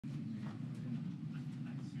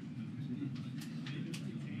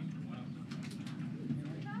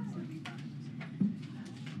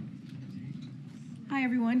Hi,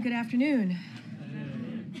 everyone. Good afternoon.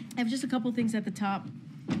 I have just a couple things at the top,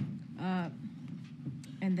 and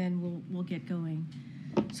then we'll get going.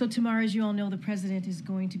 So tomorrow, as you all know, the president is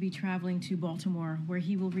going to be traveling to Baltimore, where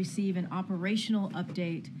he will receive an operational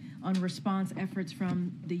update on response efforts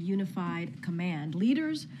from the Unified Command.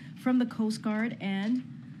 Leaders from the Coast Guard and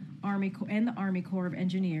the Army Corps of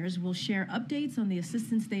Engineers will share updates on the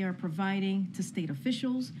assistance they are providing to state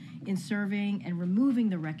officials in surveying and removing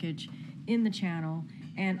the wreckage in the channel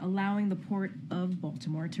and allowing the Port of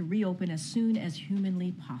Baltimore to reopen as soon as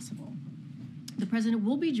humanly possible. The president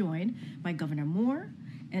will be joined by Governor Moore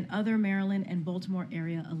and other Maryland and Baltimore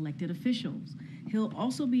area elected officials. He'll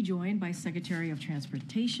also be joined by Secretary of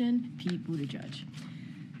Transportation Pete Buttigieg.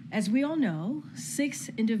 As we all know,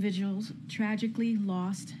 6 individuals tragically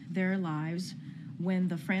lost their lives when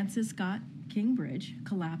the Francis Scott King Bridge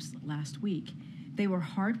collapsed last week. They were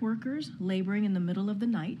hard workers laboring in the middle of the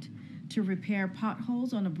night to repair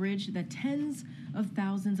potholes on a bridge that tens of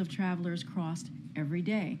thousands of travelers crossed every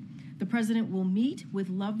day. The president will meet with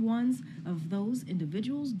loved ones of those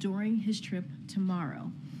individuals during his trip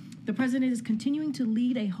tomorrow. The president is continuing to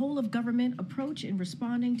lead a whole-of-government approach in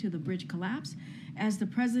responding to the bridge collapse. As the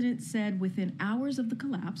president said, within hours of the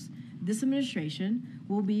collapse, this administration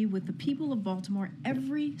will be with the people of Baltimore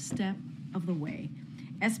every step of the way.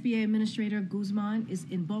 SBA Administrator Guzman is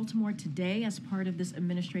in Baltimore today as part of this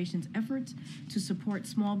administration's efforts to support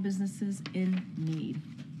small businesses in need.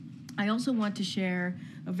 I also want to share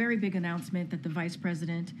a very big announcement that the Vice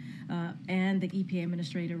President and the EPA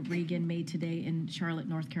Administrator Regan made today in Charlotte,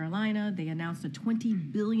 North Carolina. They announced a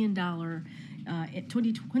 $20 billion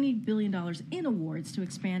in awards to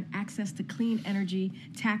expand access to clean energy,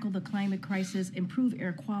 tackle the climate crisis, improve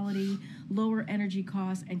air quality, lower energy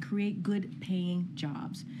costs, and create good-paying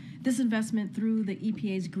jobs. This investment through the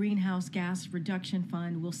EPA's Greenhouse Gas Reduction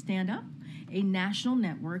Fund will stand up a national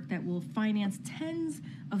network that will finance tens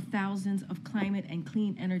of thousands of climate and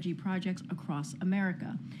clean energy projects across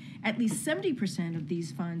America. At least 70% of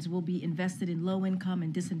these funds will be invested in low-income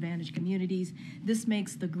and disadvantaged communities. This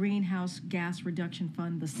makes the Greenhouse Gas Reduction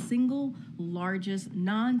Fund the single largest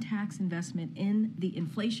non-tax investment in the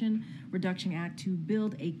Inflation Reduction Act to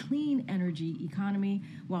build a clean energy economy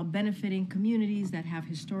while benefiting communities that have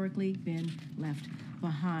historically been left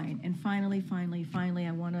behind. And finally,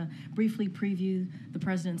 I want to briefly preview the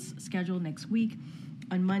president's schedule next week.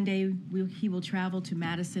 On Monday, he will travel to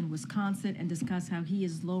Madison, Wisconsin, and discuss how he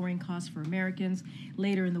is lowering costs for Americans.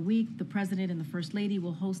 Later in the week, the president and the First Lady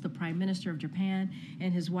will host the Prime Minister of Japan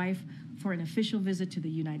and his wife for an official visit to the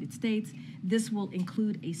United States. This will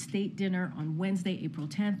include a state dinner on Wednesday, April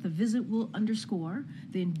 10th. The visit will underscore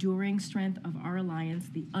the enduring strength of our alliance,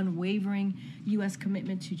 the unwavering U.S.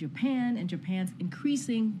 commitment to Japan, and Japan's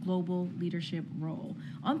increasing global leadership role.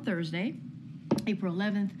 On Thursday, April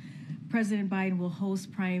 11th, President Biden will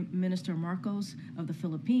host Prime Minister Marcos of the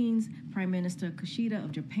Philippines, Prime Minister Kishida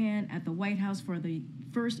of Japan at the White House for the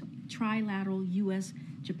first trilateral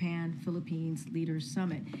U.S.-Japan-Philippines Leaders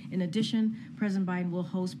Summit. In addition, President Biden will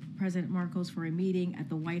host President Marcos for a meeting at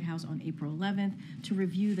the White House on April 11th to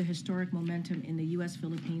review the historic momentum in the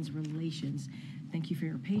U.S.-Philippines relations. Thank you for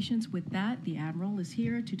your patience. With that, the Admiral is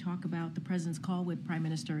here to talk about the President's call with Prime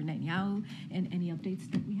Minister Netanyahu and any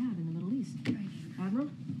updates that we have in the Middle East. Admiral?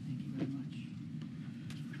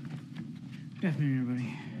 Good afternoon,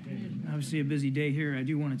 everybody. Obviously a busy day here. I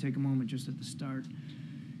do want to take a moment just at the start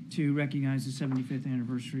to recognize the 75th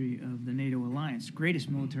anniversary of the NATO alliance,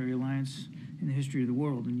 greatest military alliance in the history of the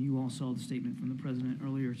world. And you all saw the statement from the President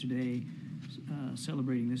earlier today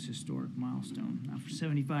celebrating this historic milestone. Now, for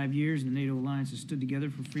 75 years, the NATO alliance has stood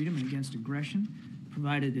together for freedom and against aggression,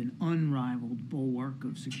 provided an unrivaled bulwark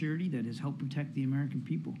of security that has helped protect the American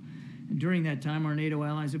people. And during that time, our NATO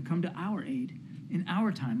allies have come to our aid in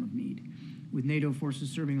our time of need, with NATO forces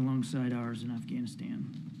serving alongside ours in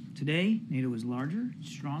Afghanistan. Today, NATO is larger,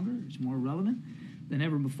 stronger, it's more relevant than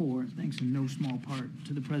ever before, thanks in no small part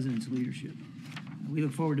to the President's leadership. We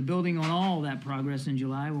look forward to building on all that progress in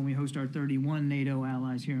July when we host our 31 NATO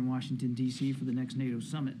allies here in Washington, D.C. for the next NATO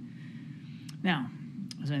summit. Now,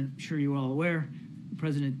 as I'm sure you're all aware, the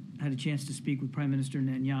President had a chance to speak with Prime Minister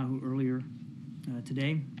Netanyahu earlier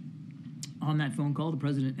today. On that phone call, the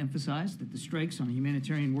President emphasized that the strikes on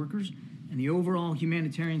humanitarian workers and the overall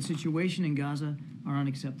humanitarian situation in Gaza are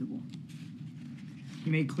unacceptable. He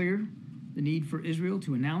made clear the need for Israel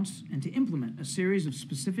to announce and to implement a series of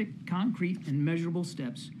specific, concrete, and measurable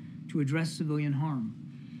steps to address civilian harm,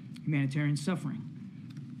 humanitarian suffering,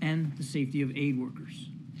 and the safety of aid workers.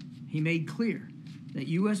 He made clear that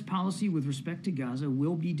U.S. policy with respect to Gaza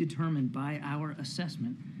will be determined by our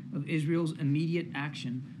assessment of Israel's immediate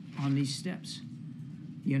action on these steps.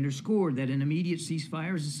 He underscored that an immediate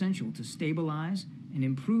ceasefire is essential to stabilize and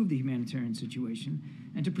improve the humanitarian situation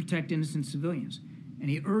and to protect innocent civilians. And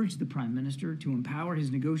he urged the Prime Minister to empower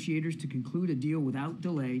his negotiators to conclude a deal without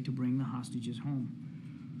delay to bring the hostages home.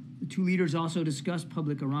 The two leaders also discussed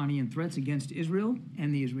public Iranian threats against Israel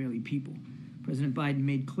and the Israeli people. President Biden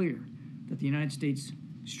made clear that the United States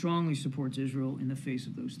strongly supports Israel in the face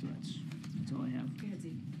of those threats. That's all I have. Go ahead,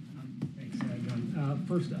 Zeke. Thanks, John.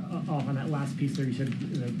 First, off on that last piece there, you said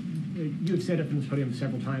you have said it from this podium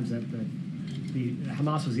several times that the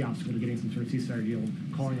Hamas was the obstacle to getting some sort of ceasefire deal,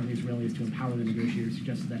 calling on the Israelis to empower the negotiators,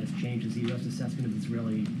 suggested that has changed. Has the U.S. assessment of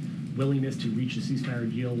Israeli willingness to reach a ceasefire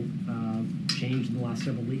deal changed in the last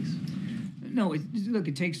several weeks? No, look,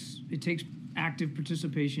 it takes active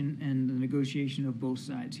participation and the negotiation of both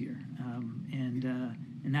sides here,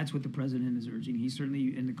 and that's what the president is urging. He's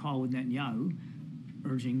certainly in the call with Netanyahu,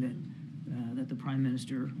 urging that the prime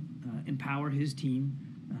minister empower his team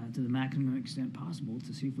to the maximum extent possible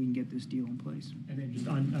to see if we can get this deal in place. And then just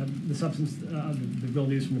on the substance of the real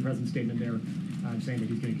news from the president's statement there, saying that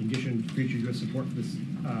he's going to condition future U.S. support for this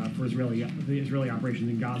for the Israeli operations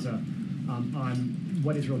in Gaza on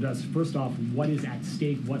what Israel does. First off, what is at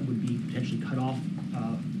stake? What would be potentially cut off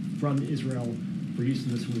from Israel for use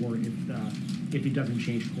in this war if it doesn't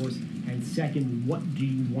change course? And second, what do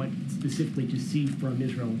you want specifically to see from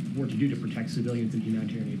Israel or to do to protect civilians and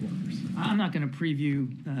humanitarian aid workers? I'm not going to preview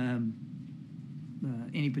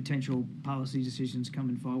any potential policy decisions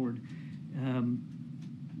coming forward.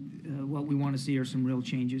 What we want to see are some real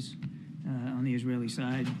changes on the Israeli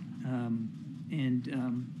side.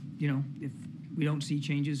 If we don't see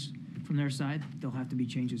changes from their side, there'll have to be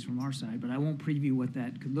changes from our side. But I won't preview what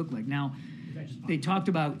that could look like. Now, they talked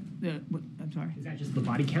about I'm sorry. Is that just the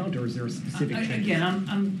body count, or is there a specific change?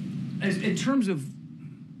 Again, in terms of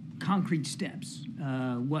concrete steps,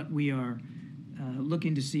 what we are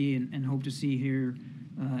looking to see and hope to see here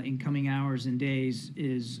in coming hours and days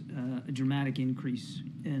is a dramatic increase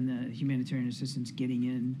in humanitarian assistance getting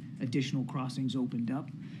in, additional crossings opened up,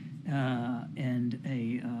 and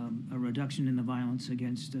a reduction in the violence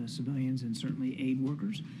against civilians and certainly aid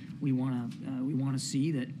workers. We want to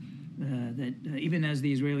see that even as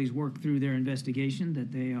the Israelis work through their investigation,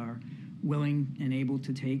 that they are willing and able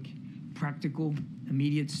to take practical,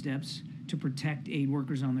 immediate steps to protect aid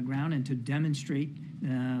workers on the ground and to demonstrate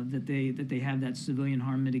that they have that civilian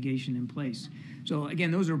harm mitigation in place. So again,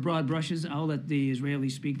 those are broad brushes. I'll let the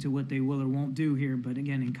Israelis speak to what they will or won't do here. But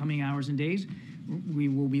again, in coming hours and days, we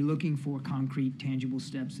will be looking for concrete, tangible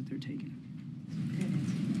steps that they're taking.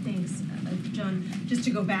 Thanks, John. Just to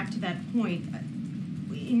go back to that point,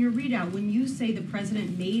 in your readout, when you say the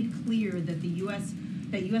president made clear that U.S.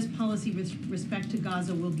 policy with respect to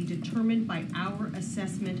Gaza will be determined by our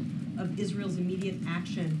assessment of Israel's immediate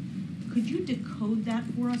action, could you decode that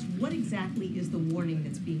for us? What exactly is the warning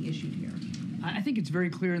that's being issued here? I think it's very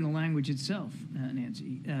clear in the language itself,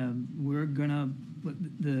 Nancy.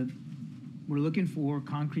 We're looking for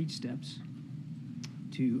concrete steps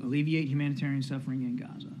to alleviate humanitarian suffering in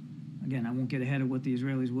Gaza. Again, I won't get ahead of what the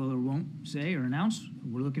Israelis will or won't say or announce.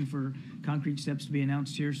 We're looking for concrete steps to be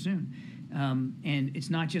announced here soon. And it's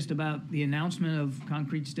not just about the announcement of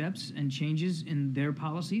concrete steps and changes in their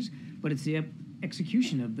policies, but it's the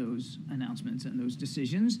execution of those announcements and those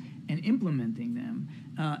decisions and implementing them.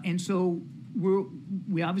 And so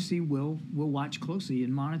we obviously will watch closely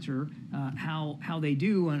and monitor how they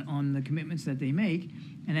do on the commitments that they make.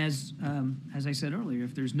 And as I said earlier,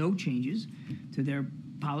 if there's no changes to their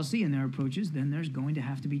policy and their approaches, then there's going to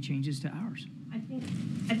have to be changes to ours. I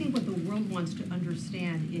think what the world wants to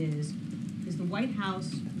understand is the White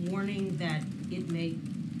House warning that it may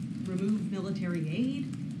remove military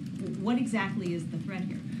aid? What exactly is the threat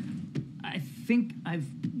here? I think I've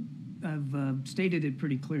stated it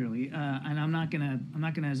pretty clearly, and I'm not gonna,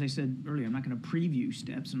 as I said earlier, I'm not gonna preview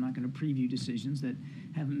steps. I'm not gonna preview decisions that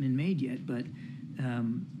haven't been made yet. But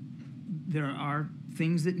there are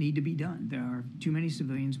things that need to be done. There are too many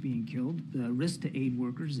civilians being killed. The risk to aid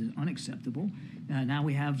workers is unacceptable. Now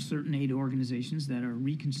we have certain aid organizations that are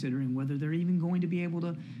reconsidering whether they're even going to be able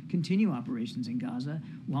to continue operations in Gaza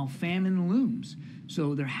while famine looms.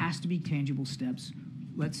 So there has to be tangible steps.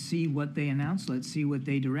 Let's see what they announce. Let's see what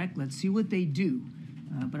they direct. Let's see what they do.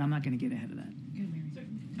 But I'm not going to get ahead of that.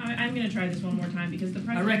 I'm going to try this one more time because the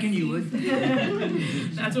president... I reckon you would.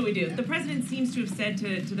 That's what we do. The president seems to have said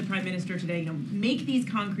to the prime minister today, make these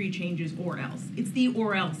concrete changes or else. It's the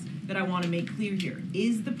or else that I want to make clear here.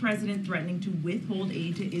 Is the president threatening to withhold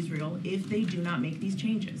aid to Israel if they do not make these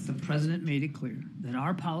changes? The president made it clear that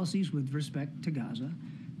our policies with respect to Gaza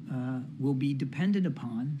will be dependent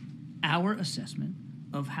upon our assessment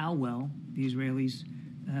of how well the Israelis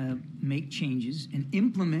make changes and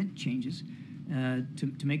implement changes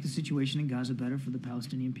to make the situation in Gaza better for the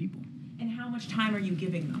Palestinian people. And how much time are you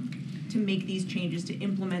giving them to make these changes, to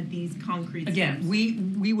implement these concrete Again, steps?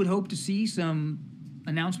 we would hope to see some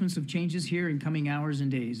announcements of changes here in coming hours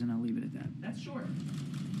and days, and I'll leave it at that. That's short.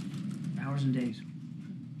 Hours and days.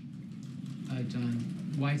 John,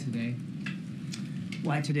 why today?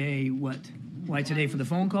 Why today? What? Why today for the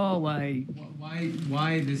phone call? Why?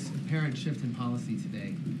 Why this apparent shift in policy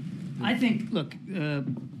today? I think, look,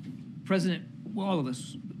 President, well, all of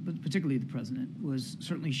us, but particularly the President, was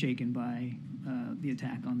certainly shaken by the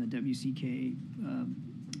attack on the WCK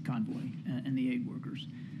convoy and the aid workers.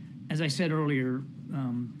 As I said earlier,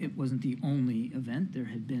 it wasn't the only event. There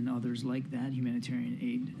had been others like that, humanitarian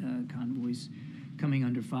aid convoys coming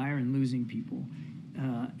under fire and losing people.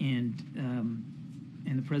 And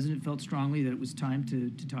the President felt strongly that it was time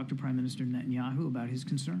to talk to Prime Minister Netanyahu about his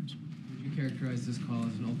concerns. Would you characterize this call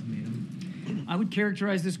as an ultimatum? I would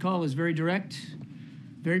characterize this call as very direct,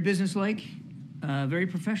 very businesslike, very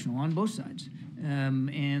professional on both sides.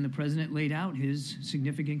 And the President laid out his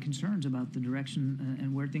significant concerns about the direction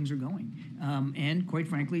and where things are going. And quite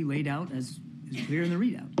frankly, laid out, as is clear in the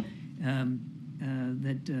readout,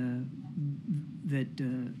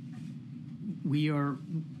 that we are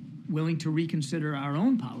willing to reconsider our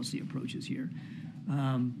own policy approaches here,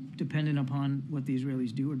 dependent upon what the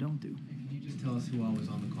Israelis do or don't do. Can you just tell us who all was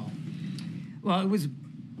on the call? Well,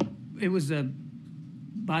 it was a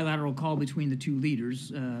bilateral call between the two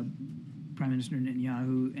leaders, Prime Minister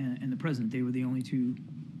Netanyahu and the President. They were the only two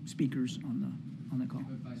speakers on the call.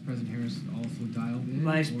 But Vice President Harris also dialed in?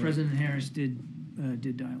 Vice President Harris did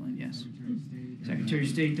dial in, yes. Secretary of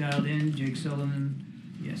State dialed in, Jake Sullivan,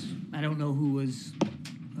 yes. I don't know who was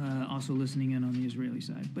also listening in on the Israeli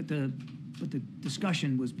side, but the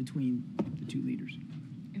discussion was between the two leaders.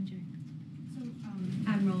 MJ. So,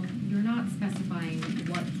 Admiral, you're not specifying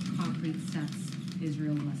what concrete steps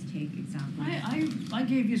Israel must take exactly. I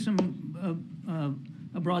gave you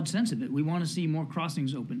a broad sense of it. We want to see more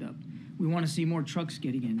crossings opened up. We want to see more trucks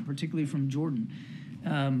getting in, particularly from Jordan.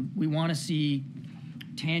 We want to see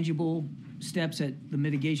tangible steps at the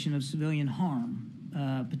mitigation of civilian harm,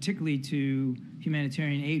 particularly to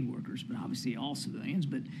humanitarian aid workers, but obviously all civilians.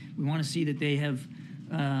 But we want to see that they have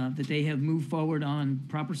moved forward on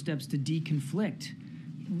proper steps to deconflict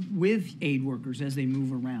with aid workers as they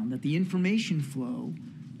move around, that the information flow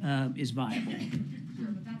is viable. Sure,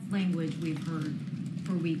 but that's language we've heard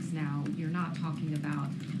for weeks now. You're not talking about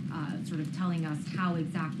sort of telling us how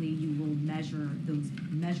exactly you will measure those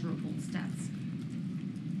measurable steps,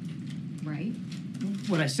 right?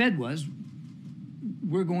 What I said was,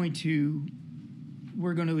 we're going to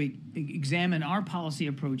examine our policy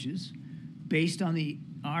approaches based on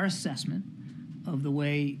our assessment of the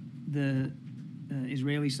way the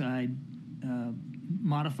Israeli side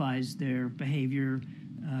modifies their behavior,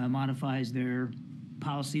 modifies their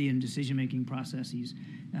policy and decision-making processes.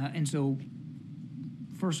 And so,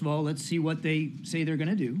 first of all, let's see what they say they're going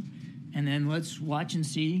to do, and then let's watch and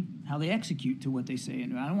see how they execute to what they say.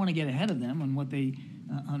 And I don't want to get ahead of them on what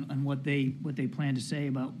they plan to say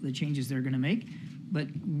about the changes they're going to make, but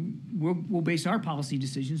we'll base our policy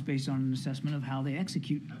decisions based on an assessment of how they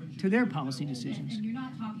execute to their policy decisions. And you're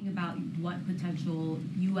not talking about what potential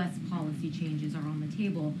U.S. policy changes are on the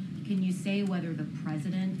table. Can you say whether the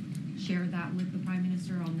President shared that with the Prime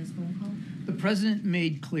Minister on this phone call? The President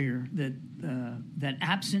made clear that that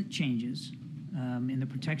absent changes in the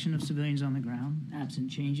protection of civilians on the ground, absent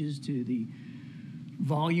changes to the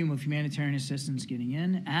volume of humanitarian assistance getting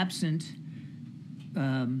in, absent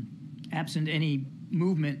any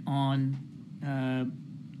movement on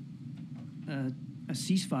a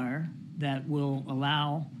ceasefire that will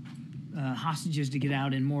allow hostages to get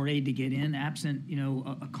out and more aid to get in, absent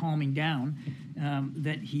a calming down,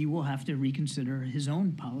 that he will have to reconsider his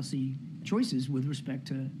own policy choices with respect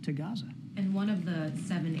to Gaza. And one of the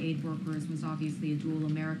 7 aid workers was obviously a dual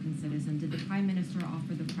American citizen. Did the Prime Minister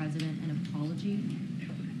offer the President an apology?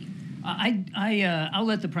 I'll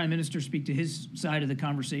let the Prime Minister speak to his side of the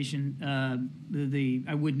conversation.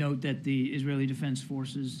 I would note that the Israeli Defense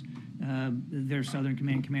Forces, their Southern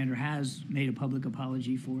Command commander, has made a public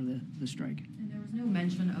apology for the strike. And there was no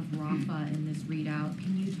mention of Rafah in this readout.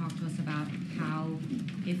 Can you talk to us about how,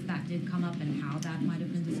 if that did come up, and how that might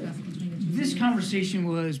have been discussed between the two? This conversation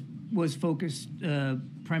was focused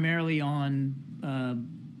primarily on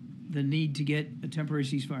the need to get a temporary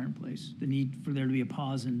ceasefire in place, the need for there to be a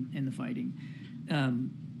pause in the fighting,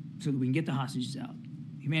 so that we can get the hostages out,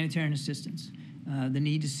 humanitarian assistance, the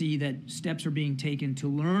need to see that steps are being taken to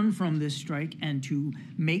learn from this strike and to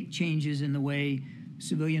make changes in the way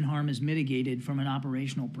civilian harm is mitigated from an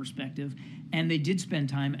operational perspective. And they did spend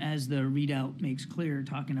time, as the readout makes clear,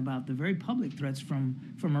 talking about the very public threats from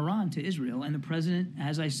Iran to Israel. And the president,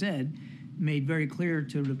 as I said, made very clear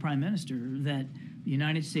to the prime minister that the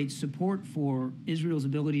United States' support for Israel's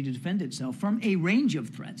ability to defend itself from a range of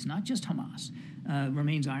threats, not just Hamas,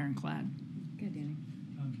 remains ironclad. Good, Danny.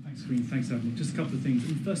 Thanks, Karine. Thanks, Admiral. Just a couple of things.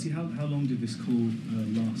 Firstly, how long did this call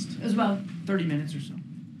last? It was about 30 minutes or so.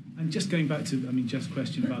 And just going back to, Jeff's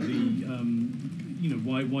question about the,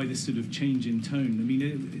 why this sort of change in tone. I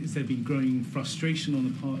mean, has there been growing frustration on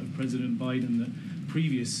the part of President Biden that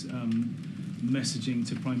previous messaging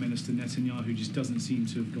to Prime Minister Netanyahu just doesn't seem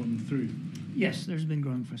to have gotten through? Yes, there's been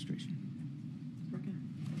growing frustration.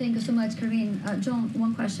 Thank you so much, Karine. John,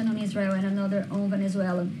 one question on Israel and another on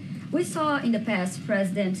Venezuela. We saw in the past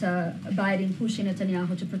President Biden pushing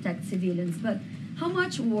Netanyahu to protect civilians, but how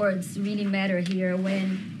much words really matter here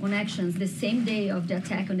when, on actions, the same day of the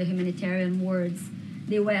attack on the humanitarian wards,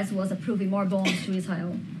 the U.S. was approving more bombs to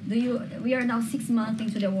Israel? We are now 6 months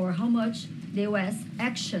into the war. How much the U.S.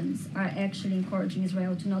 actions are actually encouraging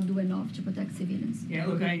Israel to not do enough to protect civilians? Yeah,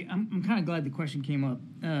 look, I'm kind of glad the question came up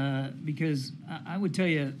because I would tell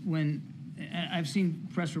you when I've seen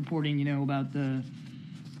press reporting, about the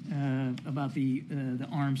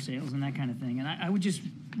arms sales and that kind of thing, and I would just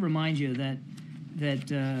remind you that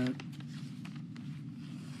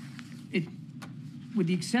it, with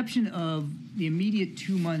the exception of the immediate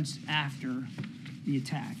 2 months after the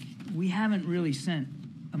attack, we haven't really sent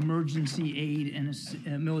emergency aid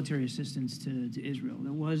and military assistance to Israel.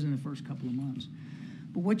 There was in the first couple of months.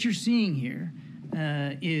 But what you're seeing here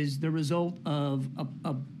is the result of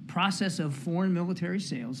a process of foreign military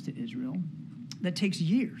sales to Israel that takes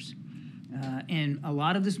years. And a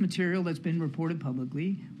lot of this material that's been reported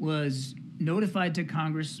publicly was notified to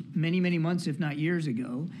Congress many, many months, if not years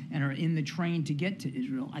ago, and are in the train to get to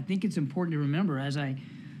Israel. I think it's important to remember, as I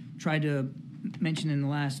tried to mention in the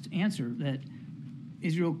last answer, that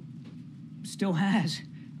Israel still has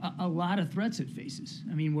a lot of threats it faces.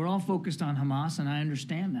 I mean, we're all focused on Hamas, and I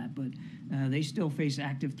understand that, but they still face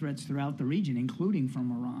active threats throughout the region, including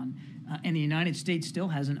from Iran. And the United States still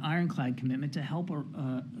has an ironclad commitment to help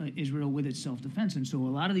Israel with its self-defense. And so a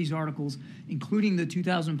lot of these articles, including the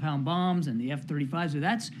 2,000-pound bombs and the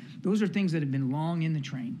F-35s, those are things that have been long in the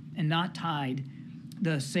train and not tied.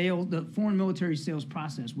 The foreign military sales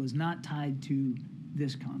process was not tied to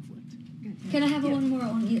this conflict. Can I have one more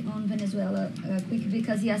on Venezuela quick?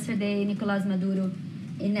 Because yesterday Nicolás Maduro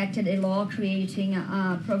enacted a law creating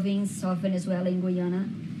a province of Venezuela in Guyana,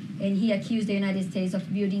 and he accused the United States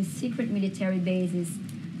of building secret military bases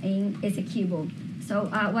in Essequibo. So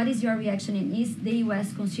what is your reaction? And is the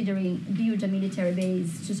U.S. considering build a military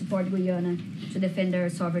base to support Guyana to defend their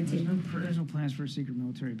sovereignty? There's no plans for a secret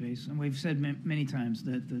military base. And we've said many times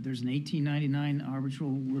that there's an 1899 arbitral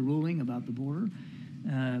ruling about the border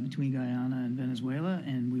between Guyana and Venezuela,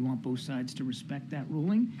 and we want both sides to respect that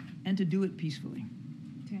ruling and to do it peacefully.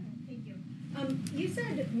 Thank you. You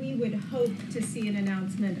said we would hope to see an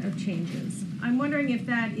announcement of changes. I'm wondering if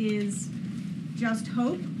that is just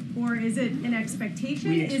hope, or is it an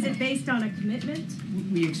expectation? Is it based on a commitment?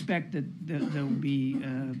 We expect that there will be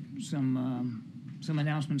some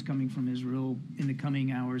announcements coming from Israel in the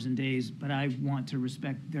coming hours and days, but I want to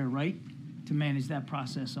respect their right to manage that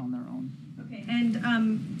process on their own. Okay.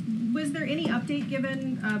 And was there any update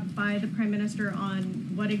given by the Prime Minister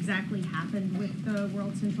on what exactly happened with the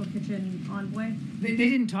World Central Kitchen envoy? They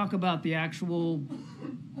didn't talk about the actual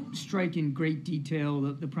strike in great detail.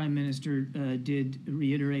 The Prime Minister did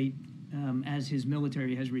reiterate, as his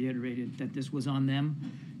military has reiterated, that this was on them,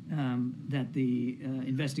 that the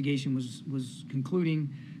investigation was concluding,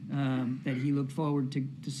 that he looked forward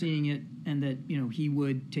to seeing it, and that he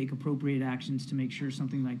would take appropriate actions to make sure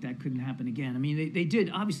something like that couldn't happen again. I mean, they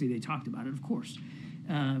did. Obviously, they talked about it, of course.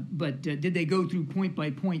 But did they go through point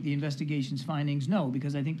by point the investigation's findings? No,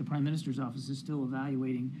 because I think the Prime Minister's office is still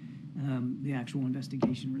evaluating the actual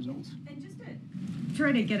investigation results. And just to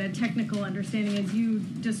try to get a technical understanding, as you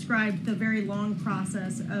described the very long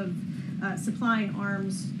process of supplying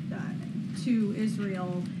arms to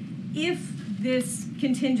Israel, if this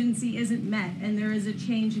contingency isn't met and there is a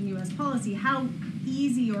change in U.S. policy, how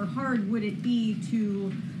easy or hard would it be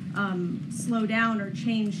to slow down or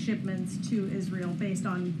change shipments to Israel based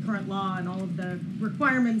on current law and all of the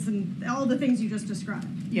requirements and all the things you just described?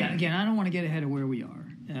 Yeah, again, I don't want to get ahead of where we are.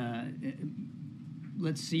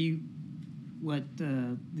 Let's see what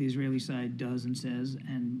the Israeli side does and says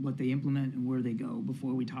and what they implement and where they go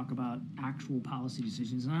before we talk about actual policy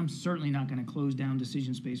decisions. And I'm certainly not going to close down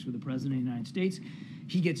decision space for the President of the United States.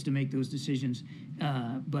 He gets to make those decisions.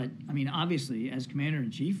 But, I mean, obviously, as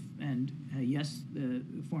Commander-in-Chief, and yes, the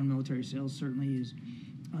foreign military sales certainly is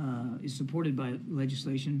supported by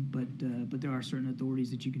legislation, but there are certain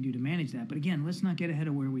authorities that you can do to manage that. But again, let's not get ahead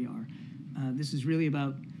of where we are. This is really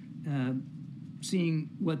about seeing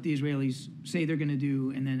what the Israelis say they're going to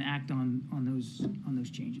do and then act on those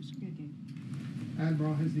changes.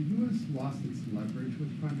 Admiral, has the U.S. lost its leverage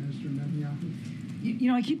with Prime Minister Netanyahu?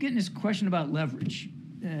 You know, I keep getting this question about leverage.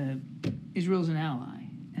 Israel's an ally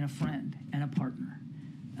and a friend and a partner.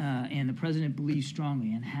 And the president believes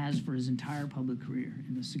strongly and has for his entire public career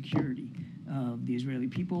in the security of the Israeli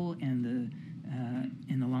people and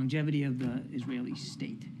the longevity of the Israeli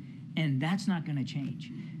state. And that's not going to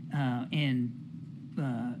change.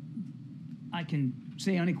 I can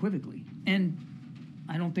say unequivocally, and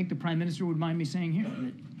I don't think the Prime Minister would mind me saying here,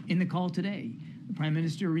 that in the call today, the Prime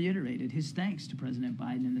Minister reiterated his thanks to President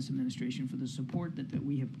Biden and this administration for the support that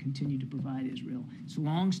we have continued to provide Israel. It's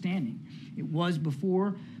long-standing. It was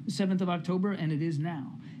before the 7th of October, and it is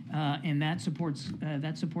now. And that support's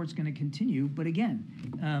going to continue. But again,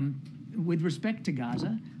 with respect to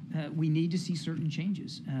Gaza, we need to see certain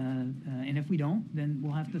changes. And if we don't, then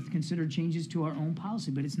we'll have to consider changes to our own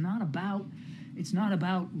policy. But it's not about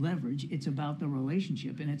leverage. It's about the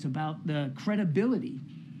relationship, and it's about the credibility.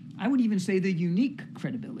 I would even say the unique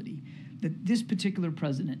credibility that this particular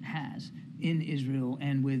president has in Israel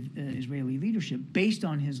and with Israeli leadership based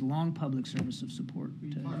on his long public service of support.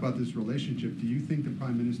 When you talk about this relationship, do you think the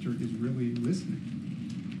Prime Minister is really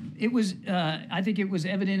listening? It was, I think it was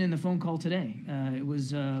evident in the phone call today. It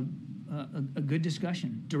was a good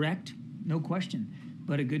discussion, direct, no question,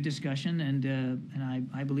 but a good discussion, and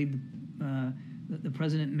I believe the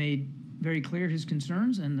president made very clear his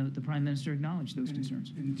concerns, and the Prime Minister acknowledged those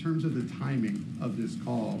concerns. In terms of the timing of this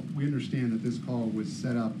call, we understand that this call was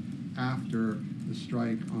set up after the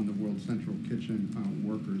strike on the World Central Kitchen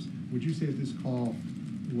workers. Would you say that this call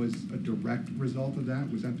was a direct result of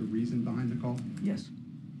that? Was that the reason behind the call? Yes.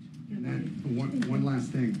 And then one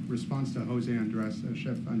last thing, response to Jose Andres,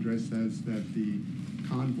 Chef Andres says that the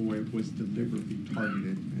convoy was deliberately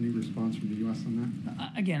targeted. Any response from the U.S. on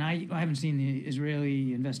that? Again, I haven't seen the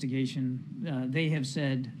Israeli investigation. They have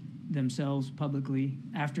said themselves publicly,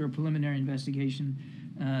 after a preliminary investigation,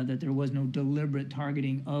 that there was no deliberate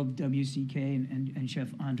targeting of WCK and Chef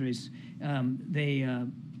Andres.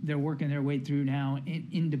 They're working their way through now an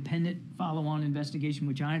independent follow-on investigation,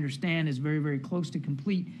 which I understand is very, very close to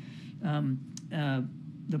complete.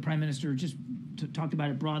 The Prime Minister just talked about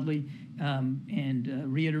it broadly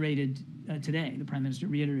and reiterated today, the Prime Minister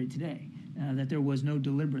reiterated today, that there was no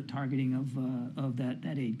deliberate targeting of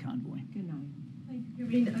that aid convoy. Good night.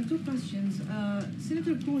 Karine, two questions.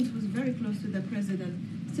 Senator Coons was very close to the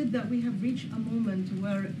President, said that we have reached a moment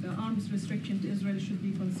where arms restriction to Israel should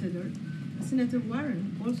be considered. Senator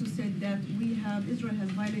Warren also said that Israel has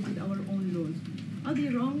violated our own laws. Are they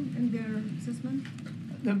wrong in their assessment?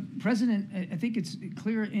 The president, I think it's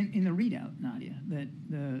clear in the readout, Nadia, that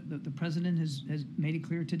the president has made it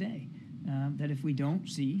clear today that if we don't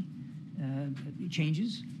see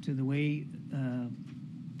changes to the way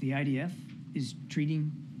the IDF is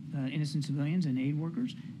treating innocent civilians and aid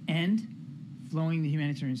workers and flowing the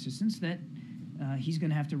humanitarian assistance, that he's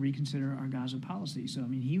going to have to reconsider our Gaza policy. So, I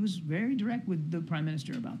mean, he was very direct with the Prime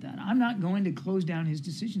Minister about that. I'm not going to close down his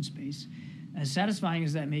decision space. As satisfying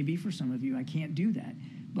as that may be for some of you, I can't do that.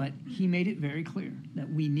 But he made it very clear that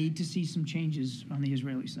we need to see some changes on the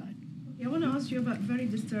Israeli side. I want to ask you about a very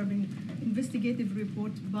disturbing investigative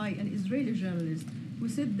report by an Israeli journalist who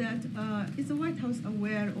said that is the White House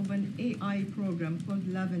aware of an AI program called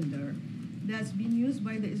Lavender that's been used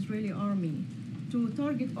by the Israeli army to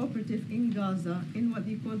target operatives in Gaza in what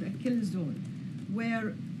they called a kill zone,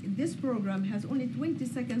 where this program has only 20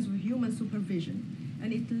 seconds of human supervision,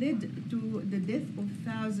 and it led to the death of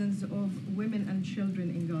thousands of women and children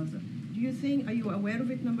in Gaza. Are you aware of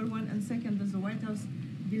it, number one? And second, does the White House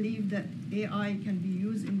believe that AI can be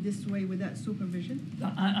used in this way without supervision?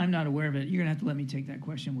 I'm not aware of it. You're going to have to let me take that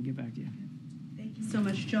question. We'll get back to you. Thank you so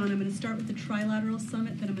much, John. I'm going to start with the Trilateral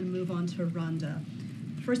Summit, then I'm going to move on to Rhonda.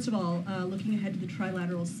 First of all, looking ahead to the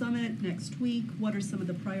Trilateral Summit next week, what are some of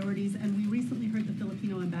the priorities? And we recently heard the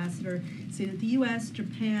Filipino ambassador say that the U.S.,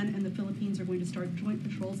 Japan, and the Philippines are going to start joint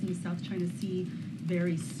patrols in the South China Sea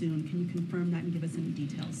very soon. Can you confirm that and give us any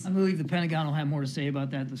details? I believe the Pentagon will have more to say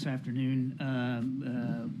about that this afternoon.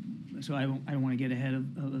 So I don't want to get ahead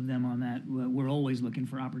of them on that. We're always looking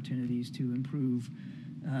for opportunities to improve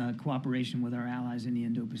cooperation with our allies in the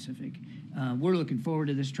Indo-Pacific. We're looking forward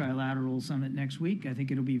to this trilateral summit next week. I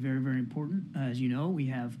think it'll be very, very important. As you know, we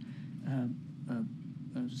have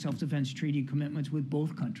self-defense treaty commitments with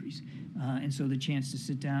both countries, and so the chance to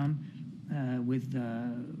sit down with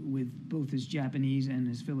both his Japanese and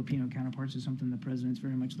his Filipino counterparts is something the president's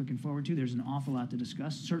very much looking forward to. There's an awful lot to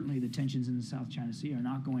discuss. Certainly, the tensions in the South China Sea are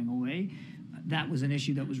not going away. That was an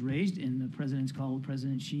issue that was raised in the president's call with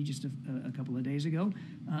President Xi just a couple of days ago,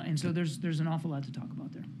 and so there's an awful lot to talk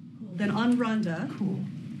about there. Cool. Then on Rwanda, cool.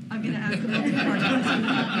 I'm going to ask a multi-part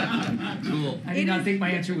question. Cool. I did not think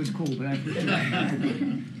my answer was cool, but I appreciate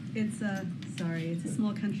it. It's it's a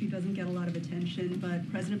small country, doesn't get a lot of attention,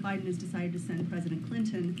 but President Biden has decided to send President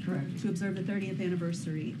Clinton to observe the 30th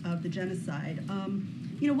anniversary of the genocide.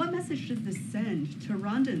 What message does this send to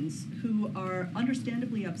Rwandans who are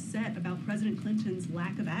understandably upset about President Clinton's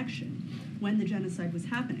lack of action when the genocide was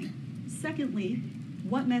happening? Secondly,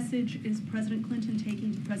 what message is President Clinton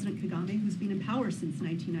taking to President Kagame, who's been in power since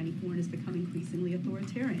 1994 and has become increasingly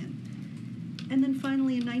authoritarian? And then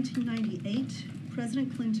finally, in 1998,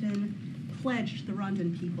 President Clinton pledged the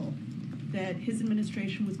Rwandan people that his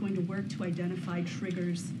administration was going to work to identify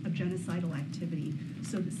triggers of genocidal activity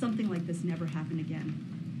so that something like this never happened again.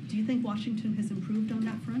 Do you think Washington has improved on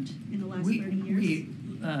that front in the last 30 years?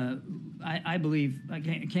 I believe, I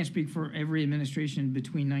can't speak for every administration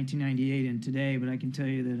between 1998 and today, but I can tell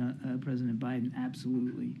you that President Biden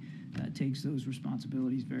absolutely takes those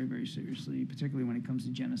responsibilities very, very seriously, particularly when it comes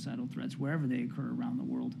to genocidal threats, wherever they occur around the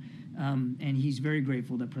world. And he's very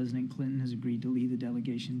grateful that President Clinton has agreed to lead the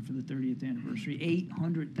delegation for the 30th anniversary.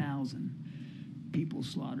 800,000 people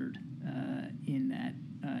slaughtered in that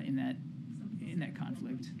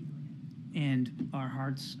conflict. And our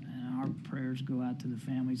hearts and our prayers go out to the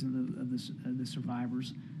families of the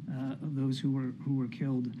survivors, of those who were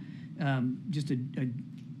killed. Just a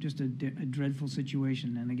dreadful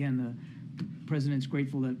situation. And again, the president's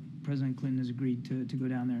grateful that President Clinton has agreed to go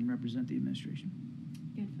down there and represent the administration.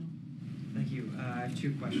 Good, Phil. Thank you. I have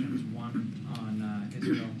two questions, one on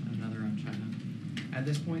Israel and another on China. At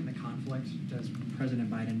this point in the conflict, does President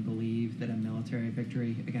Biden believe that a military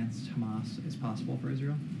victory against Hamas is possible for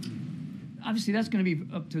Israel? Obviously, that's going to be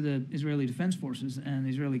up to the Israeli Defense Forces and the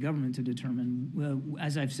Israeli government to determine.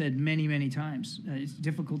 As I've said many, many times, it's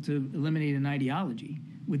difficult to eliminate an ideology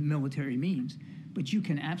with military means, but you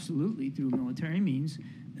can absolutely, through military means,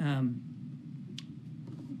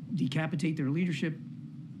 decapitate their leadership,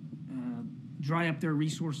 dry up their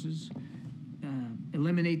resources,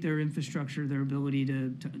 eliminate their infrastructure, their ability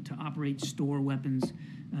to operate, store weapons,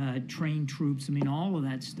 train troops. I mean, all of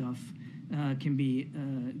that stuff can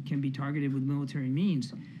be targeted with military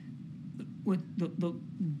means.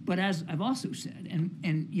 But as I've also said,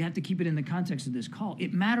 and you have to keep it in the context of this call,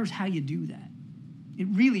 it matters how you do that. It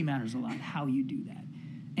really matters a lot how you do that.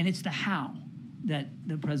 And it's the how that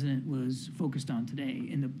the president was focused on today,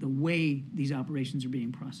 and the way these operations are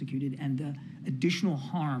being prosecuted, and the additional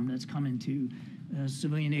harm that's coming to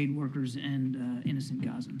civilian aid workers and innocent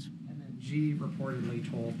Gazans. And then Xi reportedly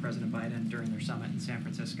told President Biden during their summit in San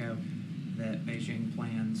Francisco that Beijing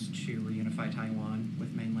plans to reunify Taiwan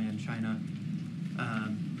with mainland China.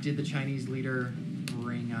 Did the Chinese leader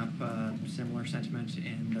bring up similar sentiment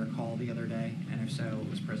in their call the other day? And if so, what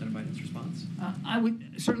was President Biden's response?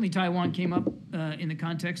 Certainly Taiwan came up in the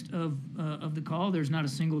context of the call. There's not a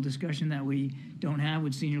single discussion that we don't have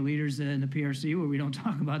with senior leaders in the PRC where we don't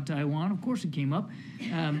talk about Taiwan. Of course it came up.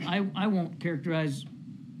 I won't characterize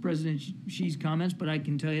President Xi's comments, but I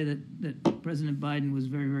can tell you that President Biden was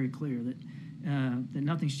very, very clear that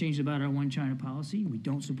nothing's changed about our one China policy. We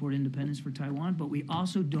don't support independence for Taiwan, but we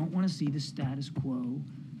also don't want to see the status quo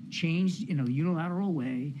changed in a unilateral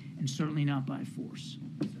way, and certainly not by force.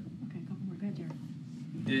 Okay, a couple more. Go ahead, Derek.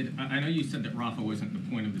 I know you said that Rafah wasn't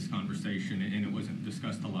the point of this conversation and it wasn't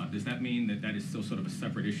discussed a lot. Does that mean that is still sort of a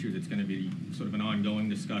separate issue that's going to be sort of an ongoing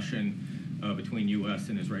discussion between U.S.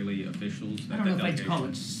 and Israeli officials? I don't know if I'd call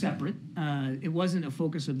it separate. It wasn't a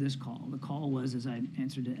focus of this call. The call was, as I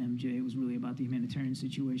answered to MJ, it was really about the humanitarian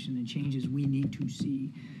situation and changes we need to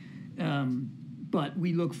see. But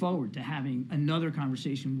we look forward to having another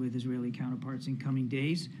conversation with Israeli counterparts in coming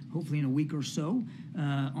days, hopefully in a week or so,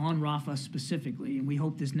 on Rafah specifically. And we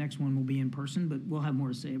hope this next one will be in person, but we'll have more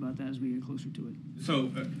to say about that as we get closer to it.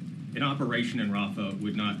 So an operation in Rafah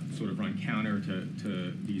would not sort of run counter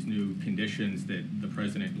to these new conditions that the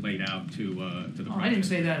president laid out to the I didn't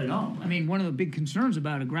say that at all. I mean, one of the big concerns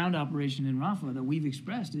about a ground operation in Rafah that we've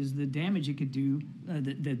expressed is the damage it could do,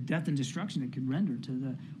 the death and destruction it could render to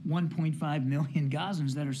the 1.5 million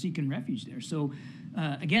Gazans that are seeking refuge there. So,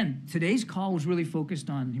 again, today's call was really focused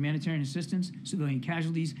on humanitarian assistance, civilian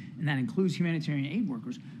casualties, and that includes humanitarian aid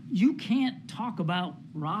workers. You can't talk about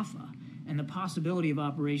Rafah and the possibility of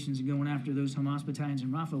operations going after those Hamas battalions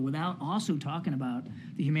in Rafah without also talking about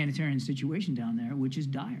the humanitarian situation down there, which is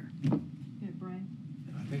dire. Yeah, Brian?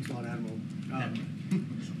 Thanks a lot, Admiral.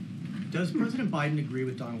 Does President Biden agree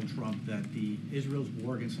with Donald Trump that Israel's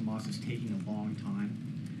war against Hamas is taking a long time?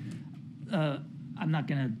 I'm not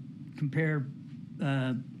going to compare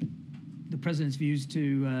the president's views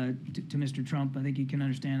to Mr. Trump. I think you can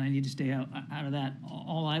understand I need to stay out of that.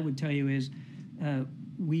 All I would tell you is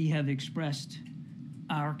we have expressed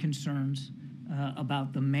our concerns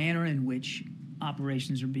about the manner in which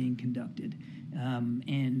operations are being conducted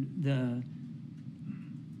and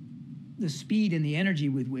the speed and the energy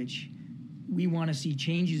with which we want to see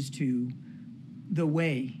changes to the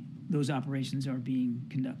way those operations are being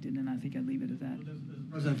conducted. And I think I'd leave it at that. Does the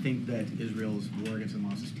president think that Israel's war against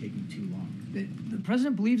Hamas is taking too long? The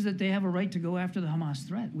president believes that they have a right to go after the Hamas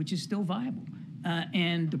threat, which is still viable.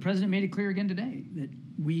 And the president made it clear again today that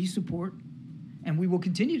we support and we will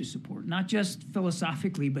continue to support, not just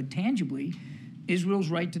philosophically, but tangibly, Israel's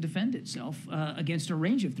right to defend itself against a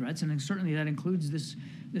range of threats, and certainly that includes this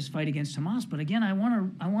fight against Hamas. But again, I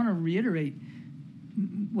want to reiterate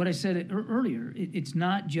what I said earlier. It's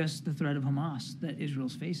not just the threat of Hamas that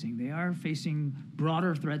Israel's facing. They are facing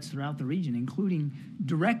broader threats throughout the region, including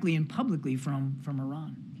directly and publicly from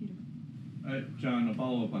Iran. Peter. John, a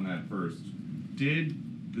follow-up on that first.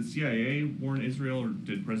 Did the CIA warn Israel, or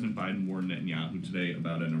did President Biden warn Netanyahu today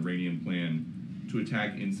about an Iranian plan to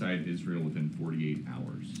attack inside Israel within 48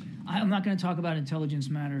 hours? I'm not going to talk about intelligence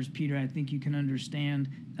matters, Peter. I think you can understand.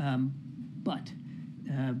 But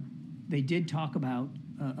they did talk about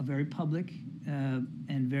a very public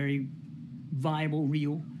and very viable,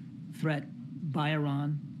 real threat by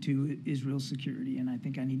Iran to Israel's security. And I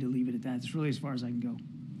think I need to leave it at that. It's really as far as I can go.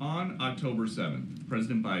 On October 7th,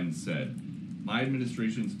 President Biden said, "My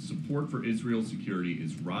administration's support for Israel's security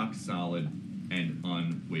is rock solid and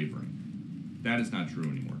unwavering." That is not true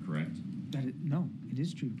anymore, correct? No, it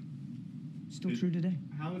is true. It's still true today.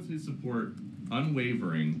 How is his support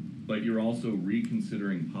unwavering, but you're also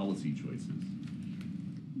reconsidering policy choices?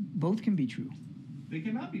 Both can be true. They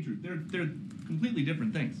cannot be true. They're completely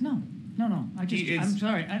different things. No. I'm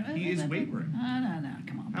sorry. He is wavering. No,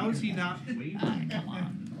 come on. How is he not wavering?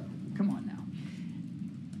 Come on now.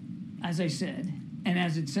 As I said, and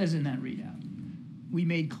as it says in that readout, we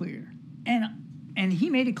made clear, and he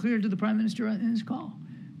made it clear to the Prime Minister in his call,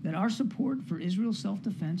 that our support for Israel's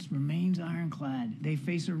self-defense remains ironclad. They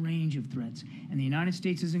face a range of threats, and the United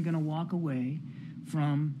States isn't going to walk away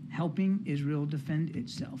from helping Israel defend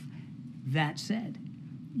itself. That said,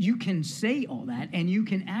 you can say all that, and you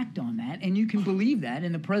can act on that, and you can believe that,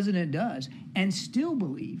 and the president does, and still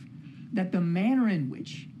believe that the manner in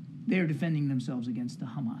which they're defending themselves against the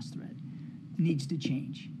Hamas threat needs to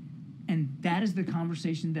change. And that is the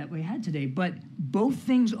conversation that we had today. But both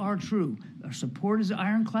things are true. Our support is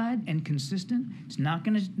ironclad and consistent. It's not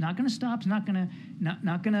going to stop. It's not going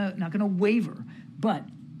to waver. But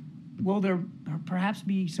will there perhaps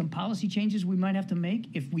be some policy changes we might have to make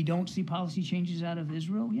if we don't see policy changes out of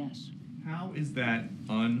Israel? Yes. How is that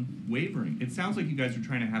unwavering? It sounds like you guys are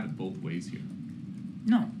trying to have it both ways here.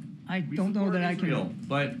 No, I don't know that Israel, I can.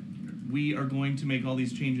 But we are going to make all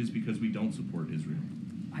these changes because we don't support Israel.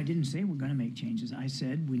 I didn't say we're going to make changes. I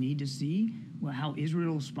said we need to see how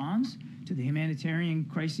Israel responds to the humanitarian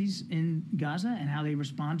crises in Gaza and how they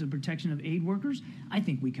respond to the protection of aid workers. I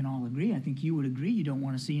think we can all agree. I think you would agree. You don't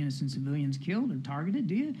want to see innocent civilians killed or targeted,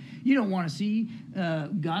 do you? You don't want to see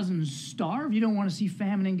Gazans starve. You don't want to see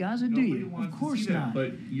famine in Gaza, do you? Of course not.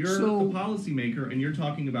 But you're the policymaker, and you're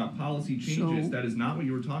talking about policy changes. That is not what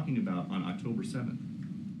you were talking about on October 7th.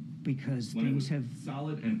 Because when things have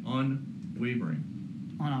solid and unwavering.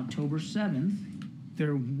 On October 7th,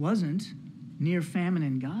 there wasn't near famine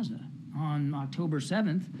in Gaza. On October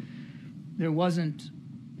 7th, there wasn't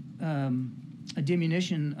a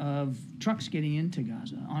diminution of trucks getting into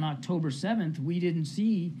Gaza. On October 7th, we didn't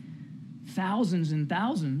see thousands and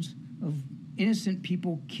thousands of innocent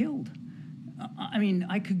people killed. I mean,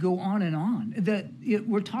 I could go on and on.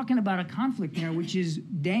 We're talking about a conflict there which is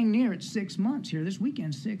dang near at 6 months here. This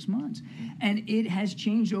weekend, 6 months. And it has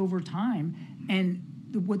changed over time. And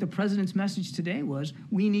what the president's message today was,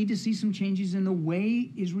 we need to see some changes in the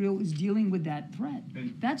way Israel is dealing with that threat.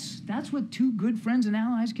 That's what two good friends and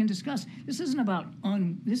allies can discuss. This isn't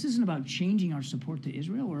about changing our support to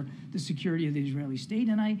Israel or the security of the Israeli state.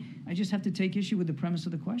 And I just have to take issue with the premise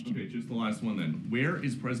of the question. Okay, just the last one then. Where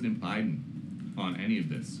is President Biden on any of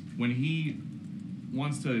this? When he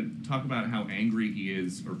wants to talk about how angry he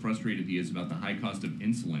is or frustrated he is about the high cost of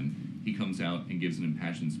insulin, he comes out and gives an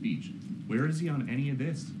impassioned speech. Where is he on any of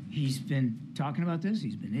this? He's been talking about this.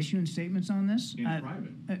 He's been issuing statements on this. In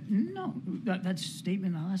private? No, that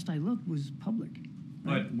statement, last I looked, was public.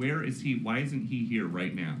 Right? But where is he? Why isn't he here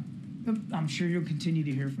right now? I'm sure you'll continue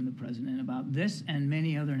to hear from the president about this and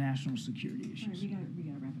many other national security issues. All right, we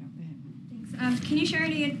gotta wrap it up. Go ahead. Thanks. Can you share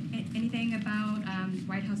anything about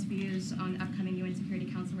White House views on upcoming UN Security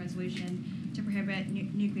Council resolution to prohibit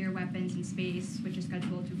nuclear weapons in space, which is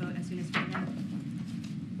scheduled to vote as soon as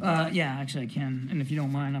Friday? Yeah, actually I can. And if you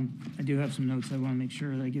don't mind, I do have some notes. I want to make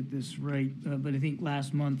sure that I get this right. But I think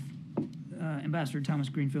last month, Ambassador Thomas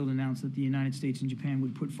Greenfield announced that the United States and Japan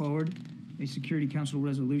would put forward a Security Council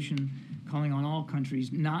resolution calling on all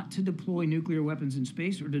countries not to deploy nuclear weapons in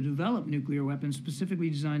space or to develop nuclear weapons specifically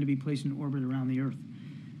designed to be placed in orbit around the Earth.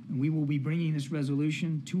 And we will be bringing this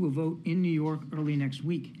resolution to a vote in New York early next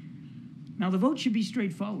week. Now, the vote should be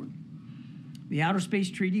straightforward. The Outer Space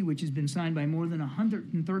Treaty, which has been signed by more than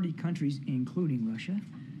 130 countries, including Russia,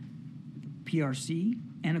 PRC,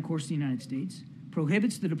 and of course the United States,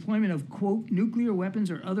 prohibits the deployment of, quote, nuclear weapons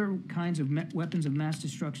or other kinds of weapons of mass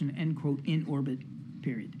destruction, end quote, in orbit,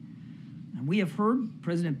 period. And we have heard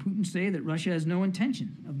President Putin say that Russia has no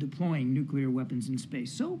intention of deploying nuclear weapons in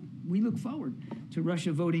space. So we look forward to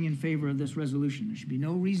Russia voting in favor of this resolution. There should be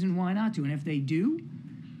no reason why not to. And if they do,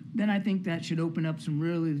 then I think that should open up some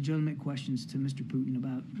really legitimate questions to Mr. Putin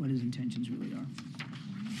about what his intentions really are.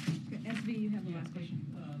 SV, you have the last question.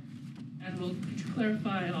 Admiral, could you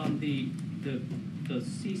clarify on the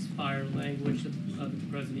ceasefire language that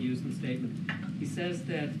the president used in the statement? He says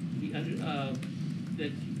that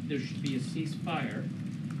that there should be a ceasefire,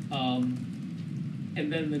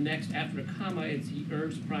 and then the next, after a comma, it's he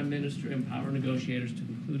urged the prime minister and power negotiators to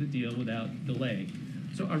conclude a deal without delay.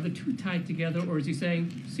 So are the two tied together, or is he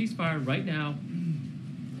saying ceasefire right now,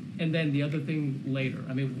 and then the other thing later?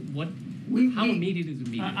 I mean, how immediate is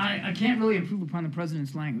immediate? I can't really improve upon the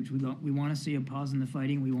president's language. We want to see a pause in the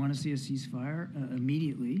fighting. We want to see a ceasefire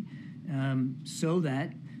immediately, so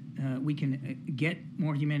that we can get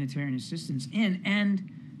more humanitarian assistance in and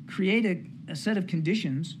create a set of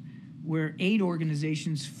conditions where aid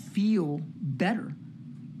organizations feel better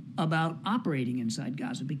about operating inside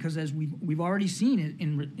Gaza, because as we've already seen it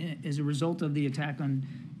as a result of the attack on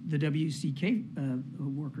the WCK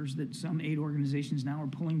workers, that some aid organizations now are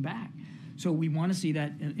pulling back. So we want to see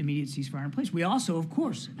that immediate ceasefire in place. We also, of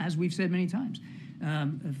course, as we've said many times,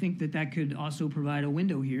 think that could also provide a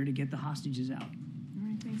window here to get the hostages out. All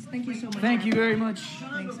right, thanks. Thank you so much. Thank you very much.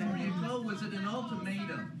 Sean, before you go, was it an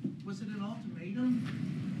ultimatum? Was it an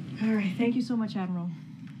ultimatum? All right, thank you so much, Admiral.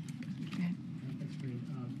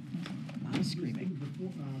 Screaming.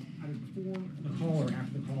 Before the call or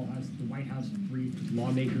after the call, has the White House briefed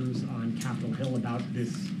lawmakers on Capitol Hill about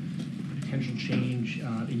this potential change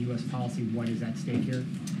in U.S. policy? What is at stake here?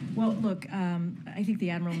 Well, look, I think the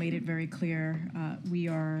Admiral made it very clear. We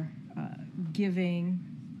are giving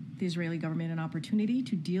the Israeli government an opportunity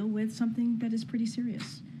to deal with something that is pretty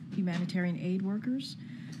serious. Humanitarian aid workers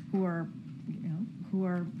who are,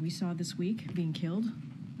 we saw this week being killed.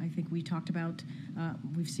 I think we talked about,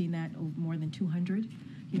 we've seen that more than 200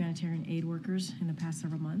 humanitarian aid workers in the past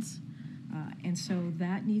several months. And so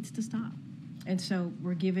that needs to stop. And so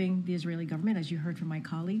we're giving the Israeli government, as you heard from my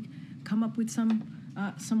colleague, come up with some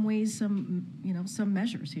ways, some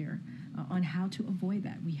measures here on how to avoid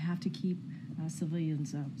that. We have to keep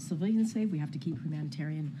civilians safe. We have to keep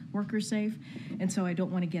humanitarian workers safe. And so I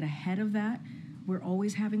don't want to get ahead of that. We're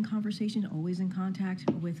always having conversation, always in contact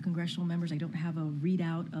with congressional members. I don't have a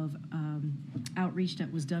readout of outreach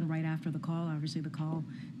that was done right after the call. Obviously, the call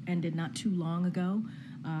ended not too long ago,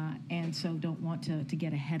 and so don't want to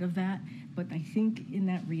get ahead of that. But I think in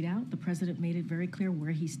that readout, the president made it very clear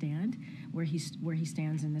where he stands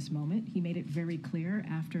in this moment. He made it very clear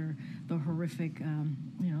after the horrific,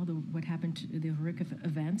 what happened to the horrific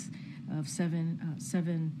events of seven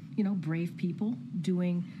brave people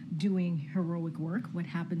doing heroic work. What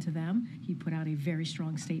happened to them? He put out a very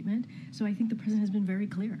strong statement. So I think the president has been very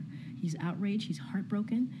clear. He's outraged. He's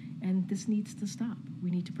heartbroken, and this needs to stop. We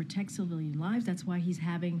need to protect civilian lives. That's why he's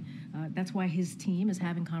having. That's why his team is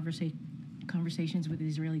having conversations with the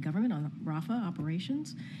Israeli government on Rafah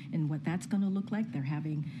operations and what that's going to look like. They're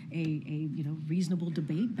having a reasonable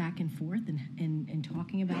debate back and forth and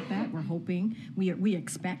talking about that. We're hoping, we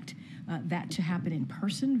expect that to happen in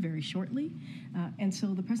person very shortly. And so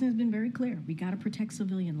the president has been very clear. We got to protect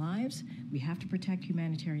civilian lives. We have to protect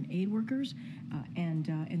humanitarian aid workers, and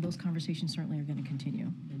those conversations certainly are going to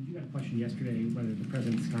continue. And you got a question yesterday whether the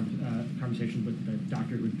president's conversation with the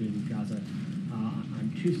doctor who had been in Gaza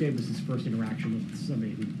on Tuesday was his first interaction with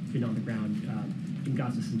somebody who'd been on the ground in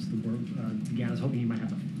Gaza since the war began. I was hoping you might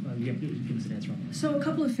have give us an answer on that. So a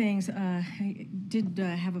couple of things. I did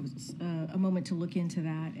have a moment to look into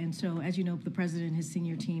that. And so, as you know, the president and his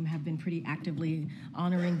senior team have been pretty actively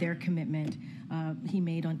honoring their commitment he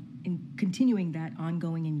made in continuing that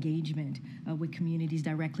ongoing engagement with communities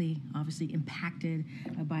directly, obviously impacted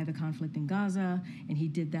by the conflict in Gaza. And he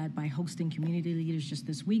did that by hosting community leaders just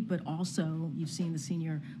this week, but also you've seen the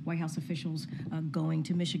senior White House officials going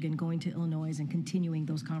to Michigan, going to Illinois, and continuing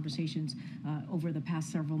those conversations over the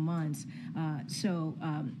past several months.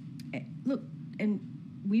 Look, and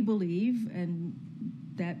we believe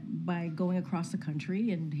that by going across the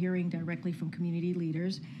country and hearing directly from community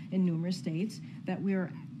leaders in numerous states, that we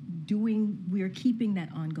are keeping that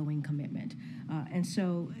ongoing commitment. And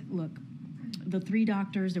so, look, there were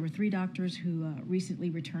three doctors who recently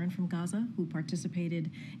returned from Gaza who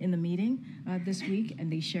participated in the meeting this week,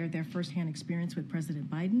 and they shared their firsthand experience with President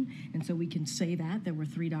Biden. And so we can say that there were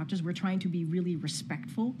three doctors. We're trying to be really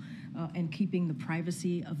respectful and keeping the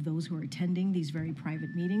privacy of those who are attending these very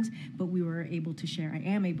private meetings. But I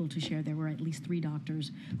am able to share there were at least three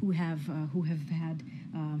doctors who have had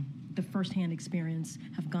the firsthand experience,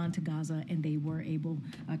 have gone to Gaza, and they were able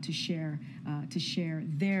to share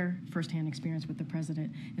their firsthand experience with the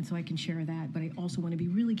president. And so I can share that, but I also want to be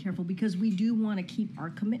really careful because we do want to keep our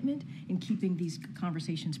commitment in keeping these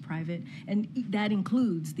conversations private, and that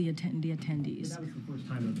includes the attendees. But that was the first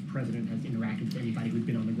time that the president has interacted with anybody who'd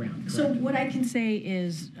been on the ground, correct? So what I can say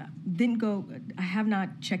is, I have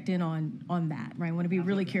not checked in on that, right? I want to be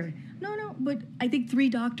really clear. No, but I think three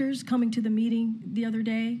doctors coming to the meeting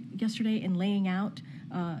yesterday, and laying out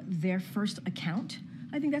their first account,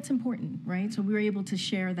 I think that's important, right? So we were able to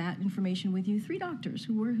share that information with you. Three doctors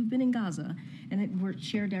who've been in Gaza, and it were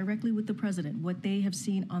shared directly with the president, what they have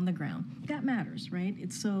seen on the ground. That matters, right?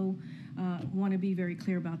 It's so, want to be very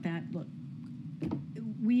clear about that. Look,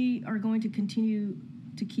 we are going to continue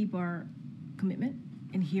to keep our commitment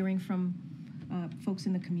in hearing from folks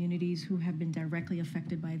in the communities who have been directly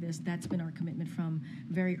affected by this. That's been our commitment from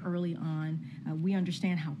very early on. We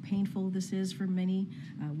understand how painful this is for many.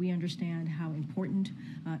 We understand how important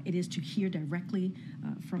it is to hear directly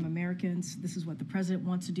from Americans. This is what the president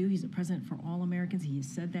wants to do. He's the president for all Americans. He has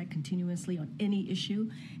said that continuously on any issue.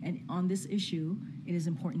 And on this issue, it is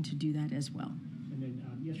important to do that as well. And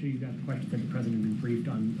then yesterday you got the question that the president had been briefed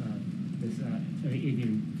on this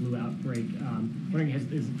avian flu outbreak. Wondering,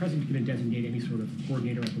 is the president going to designate any sort of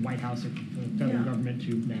coordinator at the White House or the federal government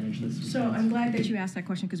to manage this response? So I'm glad that you asked that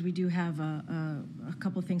question because we do have a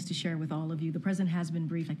couple of things to share with all of you. The president has been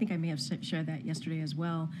briefed. I think I may have shared that yesterday as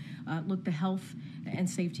well. Look, the health and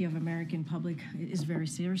safety of American public is very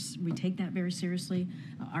serious. We take that very seriously.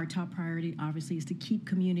 Our top priority, obviously, is to keep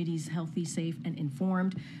communities healthy, safe, and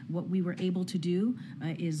informed. What we were able to do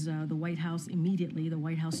is the White House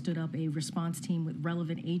stood up a response team with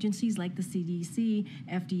relevant agencies like the CDC,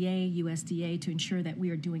 FDA, USDA to ensure that we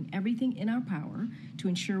are doing everything in our power to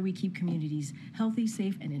ensure we keep communities healthy,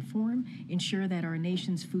 safe, and informed, ensure that our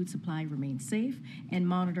nation's food supply remains safe, and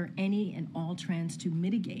monitor any and all trends to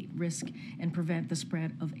mitigate risk and prevent the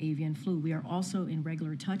spread of avian flu. We are also in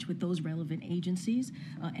regular touch with those relevant agencies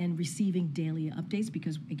and receiving daily updates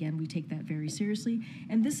because, again, we take that very seriously.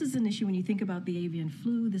 And this is an issue when you think about the avian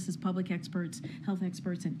flu. This is public experts, health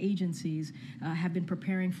experts, and agencies have been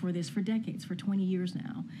preparing for this for decades, for 20 years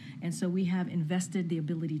now. And so we have invested the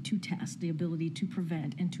ability to test, the ability to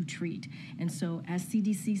prevent, and to treat. And so as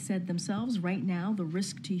CDC said themselves, right now the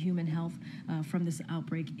risk to human health from this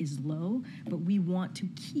outbreak is low, but we want to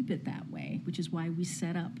keep it that way, which is why we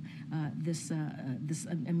set up this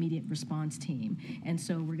immediate response team. And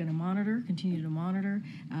so we're going to continue to monitor,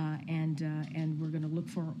 and we're going to look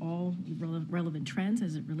for all relevant trends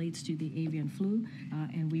as it relates to the avian flu,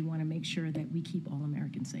 and we want to make sure that we keep all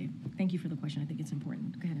Americans safe. Thank you for the question. I think it's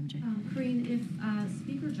important. Go ahead, MJ. Karine, if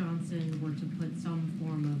Speaker Johnson were to put some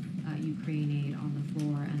form of Ukraine aid on the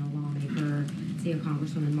floor and a lawmaker, say a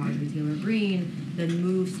Congresswoman Marjorie Taylor Greene, then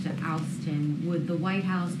moves to oust him, would the White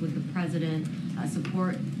House, would the president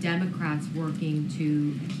support Democrats working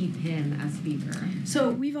to keep him as Speaker? So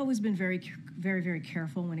we've always been very, very, very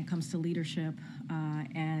careful when it comes to leadership,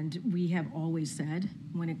 and we have always said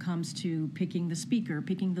when it comes to picking the speaker,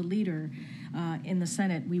 picking the leader in the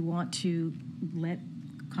Senate, we want to let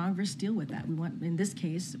Congress deal with that. We want, in this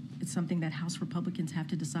case, it's something that House Republicans have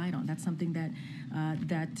to decide on. That's something that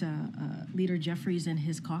Leader Jeffries and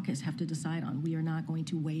his caucus have to decide on. We are not going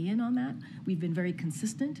to weigh in on that. We've been very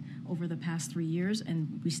consistent over the past 3 years,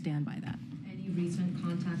 and we stand by that. Any recent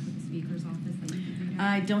contact with the Speaker's office that you could read out?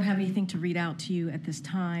 I don't have anything to read out to you at this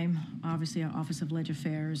time. Obviously, our Office of Leg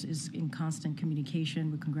Affairs is in constant communication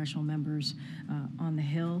with congressional members on the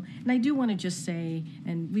Hill. And I do want to just say,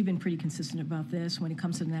 and we've been pretty consistent about this, when it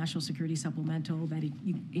comes to the National Security Supplemental, that it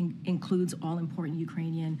includes all important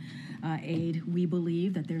Ukrainian aid. We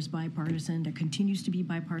believe that there continues to be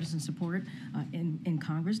bipartisan support in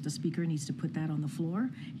Congress. The Speaker needs to put that on the floor.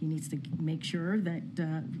 He needs to make sure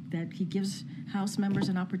that he gives House members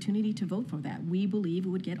an opportunity to vote for that. We believe it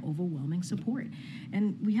would get overwhelming support.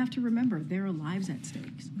 And we have to remember, there are lives at stake.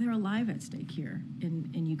 They're alive at stake here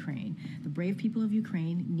in Ukraine. The brave people of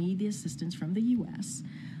Ukraine need the assistance from the U.S.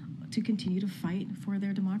 to continue to fight for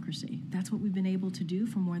their democracy. That's what we've been able to do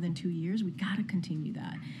for more than 2 years. We've got to continue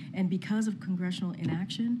that. And because of congressional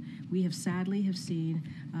inaction, we have sadly seen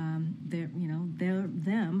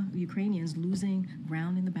Ukrainians losing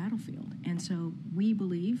ground in the battlefield. And so we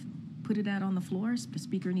believe, put it out on the floor. The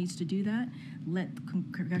Speaker needs to do that. Let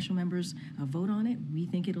congressional members vote on it. We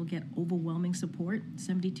think it'll get overwhelming support,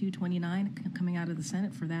 72-29 coming out of the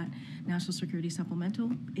Senate for that National Security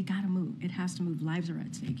Supplemental. It got to move. It has to move. Lives are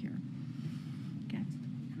at stake here. Okay.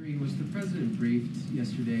 Karine, was the president briefed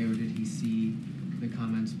yesterday, or did he see the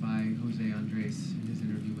comments by Jose Andres in his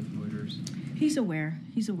interview with Reuters? He's aware.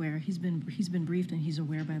 He's aware. He's been briefed, and he's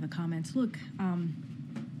aware by the comments. Look.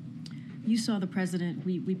 You saw the president.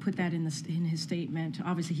 We put that in his statement.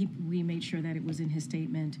 Obviously, we made sure that it was in his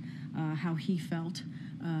statement how he felt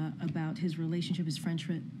about his relationship, his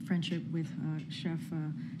friendship with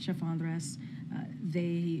Chef Andres.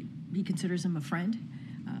 He considers him a friend.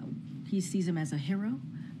 He sees him as a hero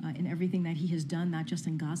in everything that he has done, not just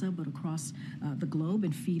in Gaza but across the globe,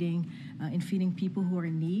 in feeding people who are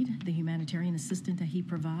in need. The humanitarian assistance that he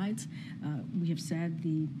provides. We have said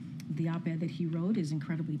the op-ed that he wrote is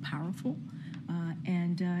incredibly powerful.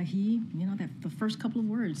 That the first couple of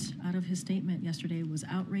words out of his statement yesterday was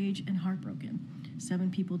outrage and heartbroken. 7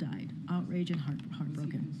 people died. Outrage and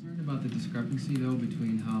heartbroken. Was he concerned about the discrepancy, though,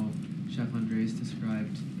 between how Chef Andres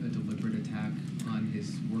described a deliberate attack on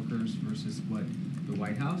his workers versus what the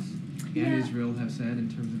White House and Israel have said in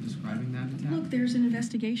terms of describing that attack? Look, there's an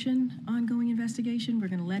ongoing investigation. We're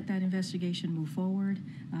going to let that investigation move forward.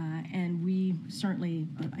 And we certainly,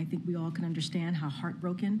 I think we all can understand how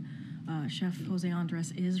heartbroken Chef Jose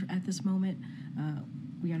Andres is at this moment.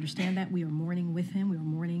 We understand that. We are mourning with him. We are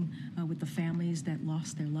mourning with the families that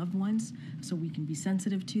lost their loved ones, so we can be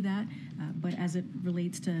sensitive to that. But as it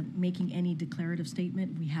relates to making any declarative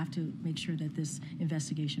statement, we have to make sure that this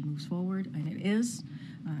investigation moves forward, and it is,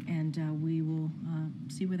 and we will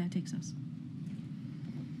see where that takes us.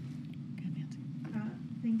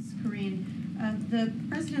 Thanks, Karine. The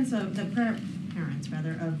parents of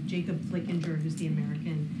Jacob Flickinger, who's the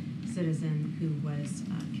American citizen who was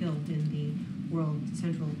killed in the World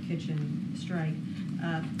Central Kitchen strike,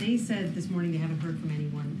 they said this morning they haven't heard from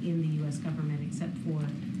anyone in the U.S. government except for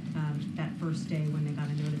that first day when they got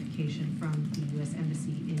a notification from the U.S.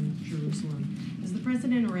 Embassy in Jerusalem. Does the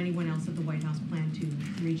president or anyone else at the White House plan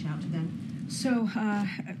to reach out to them? So,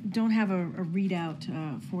 don't have a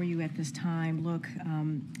readout for you at this time. Look,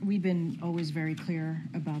 we've been always very clear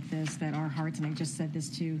about this, that our hearts, and I just said this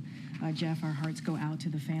to Jeff, our hearts go out to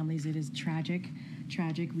the families. It is tragic.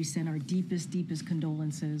 We send our deepest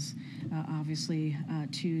condolences, obviously,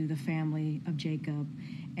 to the family of Jacob.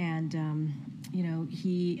 And,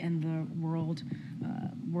 he and the World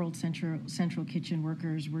Central Kitchen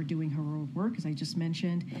workers were doing heroic work, as I just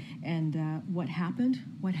mentioned. And what happened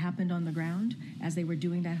on the ground as they were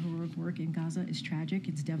doing that heroic work in Gaza is tragic.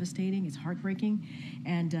 It's devastating. It's heartbreaking.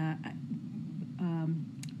 And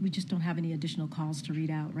we just don't have any additional calls to read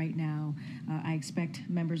out right now. I expect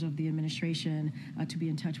members of the administration to be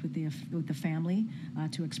in touch with the family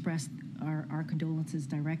to express our condolences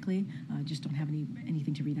directly. Just don't have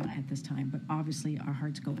anything to read out at this time. But obviously, our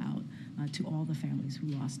hearts go out to all the families who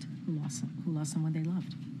lost someone they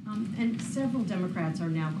loved. And several Democrats are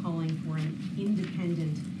now calling for an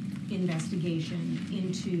independent investigation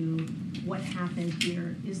into what happened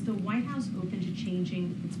here. Is the White House open to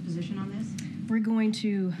changing its position on this? We're going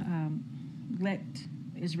to let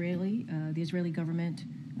the Israeli government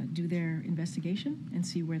do their investigation and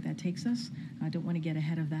see where that takes us. I don't want to get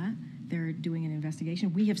ahead of that. They're doing an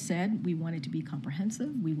investigation. We have said we want it to be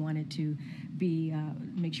comprehensive. We want it to be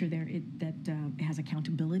make sure it has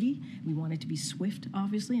accountability. We want it to be swift,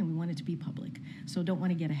 obviously, and we want it to be public. So don't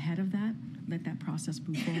want to get ahead of that. Let that process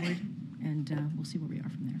move forward, and we'll see where we are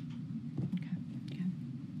from there.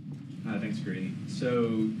 Thanks, Karine.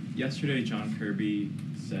 So yesterday, John Kirby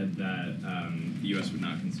said that the U.S. would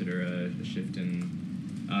not consider a shift in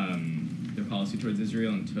their policy towards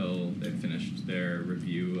Israel until they finished their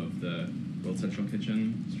review of the World Central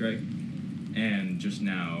Kitchen strike. And just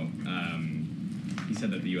now, he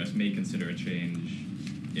said that the U.S. may consider a change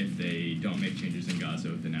if they don't make changes in Gaza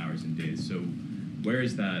within hours and days. So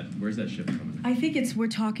where's that shift coming? I think we're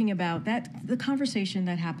talking about the conversation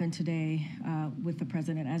that happened today with the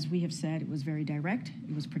president. As we have said, it was very direct,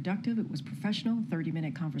 it was productive, it was professional,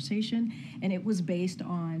 30-minute conversation, and it was based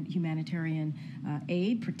on humanitarian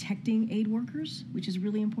aid, protecting aid workers, which is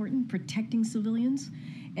really important, protecting civilians,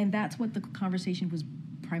 and that's what the conversation was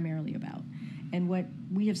primarily about. And what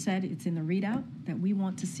we have said, it's in the readout, that we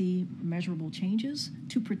want to see measurable changes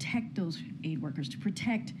to protect those aid workers, to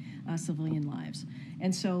protect civilian lives.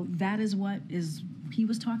 And so that is what he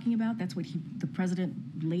was talking about. That's what the president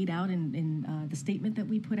laid out in the statement that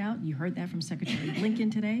we put out. You heard that from Secretary Blinken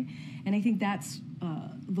today. And I think that's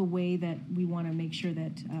the way that we want to make sure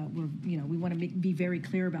that we want to be very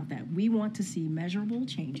clear about that. We want to see measurable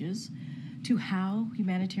changes to how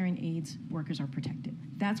humanitarian aid workers are protected.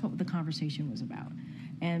 That's what the conversation was about.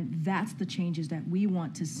 And that's the changes that we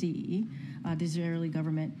want to see the Israeli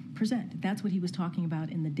government present. That's what he was talking about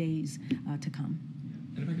in the days to come.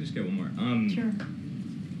 And if I could just get one more. Sure.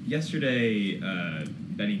 Yesterday,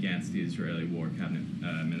 Benny Gantz, the Israeli War Cabinet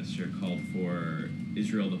Minister, called for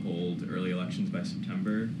Israel to hold early elections by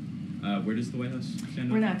September. Where does the White House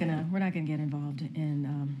stand? We're not gonna get involved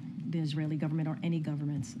in the Israeli government or any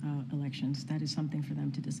government's elections. That is something for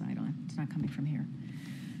them to decide on. It's not coming from here.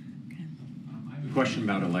 I have a question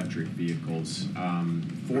about electric vehicles.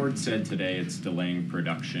 Ford said today it's delaying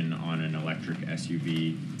production on an electric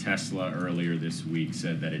SUV. Tesla earlier this week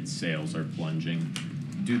said that its sales are plunging.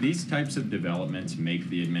 Do these types of developments make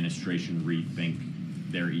the administration rethink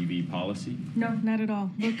their EV policy? No, not at all.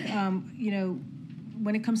 Look,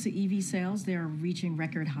 when it comes to EV sales, they're reaching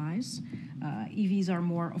record highs. EVs are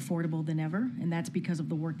more affordable than ever, and that's because of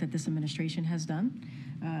the work that this administration has done.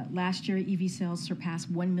 Last year, EV sales surpassed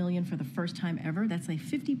 1 million for the first time ever. That's a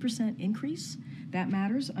 50% increase. That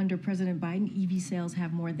matters. Under President Biden, EV sales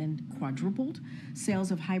have more than quadrupled.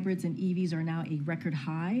 Sales of hybrids and EVs are now a record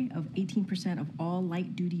high of 18% of all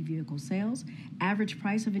light-duty vehicle sales. Average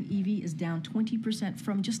price of an EV is down 20%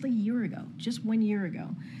 from just a year ago, just 1 year ago.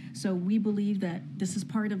 So we believe that this is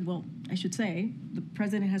part of, well, I should say, the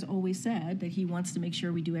president has always said that he wants to make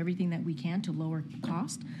sure we do everything that we can to lower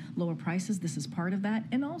cost, lower prices. This is part of that.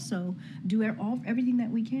 And also do everything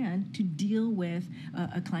that we can to deal with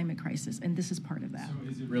a climate crisis. And this is part of that. So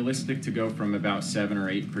is it realistic to go from about 7 or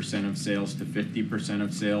 8% of sales to 50%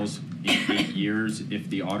 of sales in 8 years if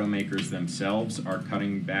the automakers themselves are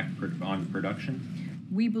cutting back on production?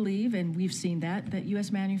 We believe, and we've seen that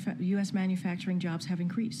U.S. manufacturing jobs have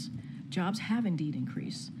increased. Jobs have indeed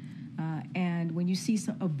increased. And when you see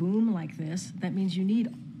a boom like this, that means you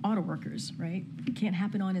need auto workers, right? It can't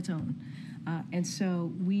happen on its own. And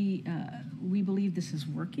so we believe this is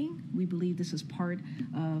working. We believe this is part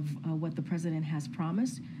of what the president has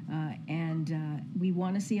promised. And we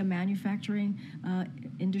want to see a manufacturing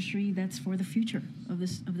industry that's for the future of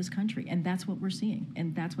this country. And that's what we're seeing.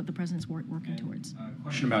 And that's what the president's working towards.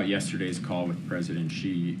 Question about yesterday's call with President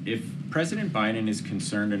Xi. If President Biden is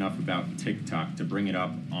concerned enough about TikTok to bring it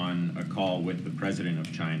up on a call with the president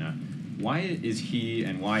of China, why is he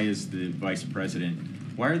and why is the vice president,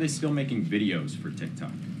 why are they still making videos for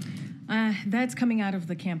TikTok? That's coming out of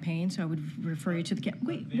the campaign, so I would refer you to the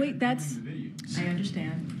I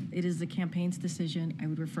understand. It is the campaign's decision. I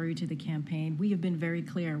would refer you to the campaign. We have been very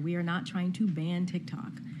clear. We are not trying to ban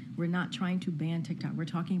TikTok. We're not trying to ban TikTok. We're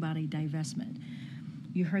talking about a divestment.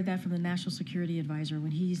 You heard that from the National Security Advisor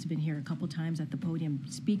when he's been here a couple times at the podium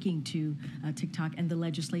speaking to TikTok and the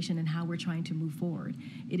legislation and how we're trying to move forward.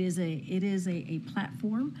 It is a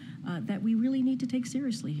platform that we really need to take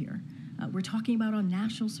seriously here. We're talking about on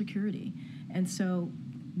national security. And so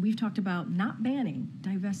we've talked about not banning,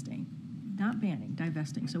 divesting. Not banning,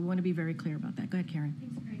 divesting. So we want to be very clear about that. Go ahead, Karen.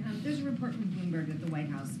 There's a report from Bloomberg that the White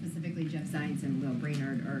House, specifically Jeff Zients and Will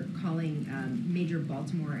Brainard, are calling major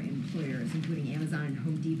Baltimore employers, including Amazon and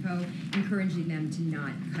Home Depot, encouraging them to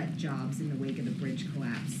not cut jobs in the wake of the bridge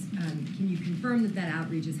collapse. Can you confirm confirm that that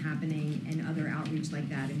outreach is happening and other outreach like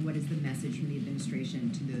that? And what is the message from the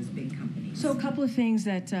administration to those big companies? So a couple of things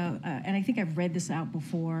that, and I think I've read this out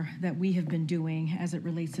before, that we have been doing as it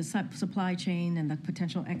relates to supply chain and the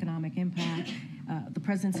potential economic impact. The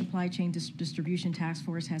President's Supply Chain Distribution Task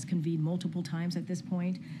Force has convened multiple times at this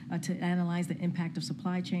point to analyze the impact of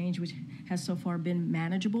supply chain, which has so far been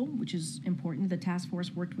manageable, which is important. The task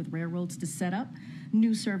force worked with railroads to set up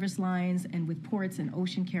new service lines and with ports and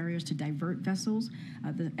ocean carriers to divert vessels.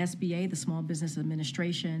 The SBA, the Small Business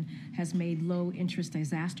Administration, has made low-interest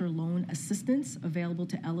disaster loan assistance available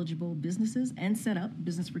to eligible businesses and set up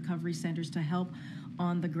business recovery centers to help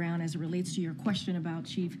on the ground. As it relates to your question about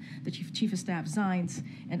Chief of Staff Zients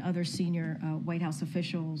and other senior White House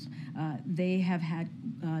officials, they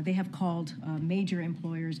have called major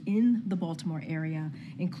employers in the Baltimore area,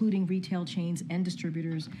 including retail chains and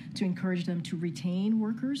distributors, to encourage them to retain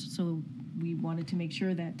workers. So we wanted to make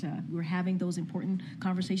sure that we're having those important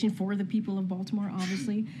conversations for the people of Baltimore,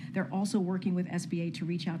 obviously. They're also working with SBA to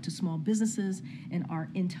reach out to small businesses and are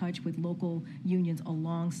in touch with local unions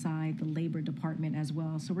alongside the Labor Department as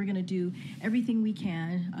well. So we're going to do everything we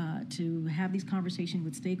can to have these conversations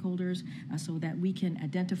with stakeholders so that we can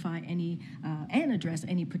identify any and address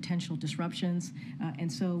any potential disruptions.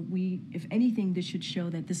 And so if anything, this should show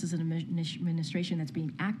that this is an administration that's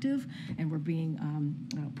being active and we're being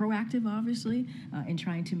proactive, obviously, in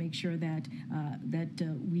trying to make sure that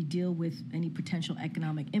we deal with any potential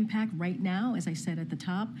economic impact. Right now, as I said at the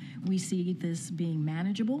top, we see this being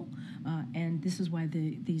manageable, and this is why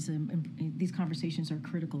these conversations are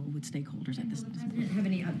critical with stakeholders at this. Will the President have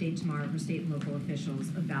any update tomorrow for state and local officials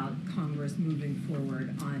about Congress moving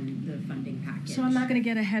forward on the funding package? So I'm not going to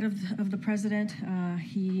get ahead of the President.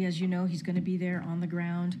 He, as you know, he's going to be there on the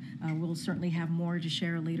ground. We'll certainly have more to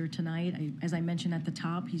share later tonight. As I mentioned at the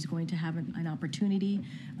top, he's going to have an opportunity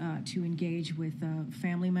to engage with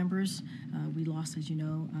family members. We lost, as you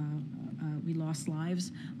know, we lost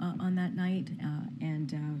lives on that night, and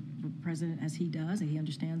the President, as he does, and he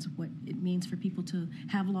understands what it means for people to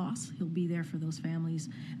have loss, he'll be there for those families,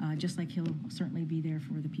 just like he'll certainly be there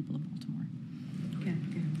for the people of Baltimore. Okay.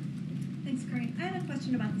 Thanks, Karine. I have a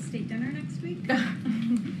question about the state dinner next week.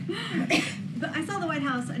 But I saw the White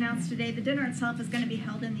House announce today the dinner itself is going to be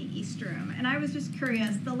held in the East Room. And I was just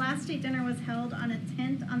curious, the last state dinner was held on a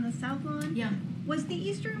tent on the South Lawn. Yeah. Was the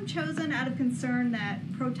East Room chosen out of concern that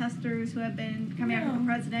protesters who have been coming after the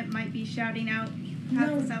president might be shouting out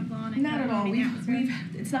past the South Lawn? And Not at all. atmosphere?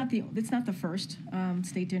 It's not the first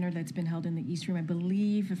state dinner that's been held in the East Room. I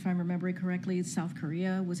believe, if I'm remembering correctly, South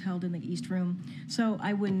Korea was held in the East Room. So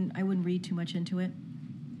I wouldn't read too much into it.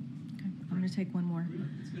 Okay. I'm going to take one more.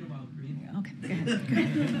 It's been a while, Karine. Okay, go ahead.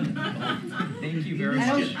 Thank you very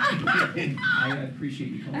much. I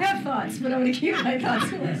appreciate you calling. I have thoughts, but I'm going to keep my thoughts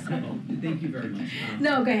to myself. Thank you very much.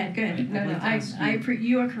 No, go ahead. No,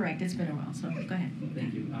 you are correct. It's been a while, so go ahead.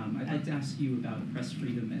 Thank you. I'd like to ask you about press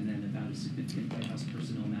freedom and then about a significant White House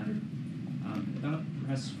personnel matter. About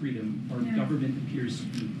press freedom, our government appears to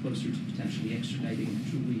be closer to potentially extraditing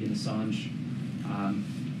Julie and Assange.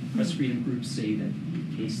 Press freedom groups say that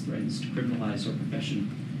the case threatens to criminalize our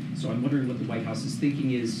profession. So I'm wondering what the White House's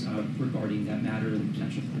thinking is regarding that matter and the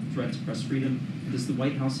potential threat to press freedom. Does the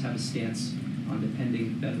White House have a stance on the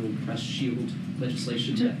pending federal press shield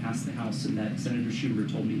legislation that passed the House and that Senator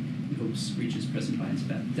Schumer told me he hopes reaches President Biden's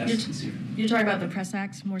desk this year? You're talking about the Press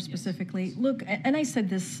Act more specifically. Yes. Look, and I've said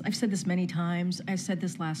this many times. I said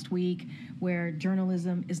this last week, where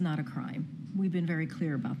journalism is not a crime. We've been very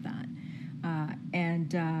clear about that.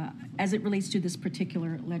 As it relates to this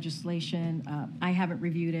particular legislation, I haven't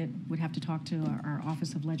reviewed it. Would have to talk to our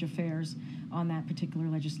Office of Leg Affairs on that particular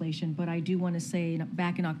legislation. But I do want to say,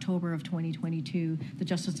 back in October of 2022, the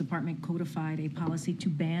Justice Department codified a policy to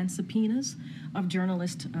ban subpoenas of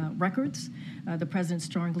journalist records. The President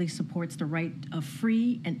strongly supports the right of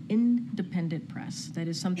free and independent press. That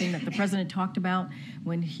is something that the President talked about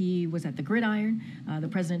when he was at the Gridiron. The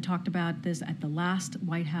President talked about this at the last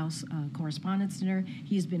White House Correspondents' Dinner.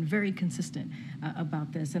 He's been very consistent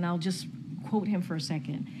about this, and I'll just quote him for a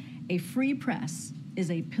second. A free press is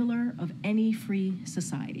a pillar of any free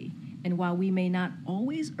society, and while we may not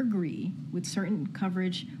always agree with certain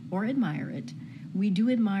coverage or admire it, we do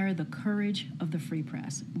admire the courage of the free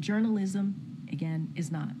press. Journalism, again, is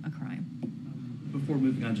not a crime. Before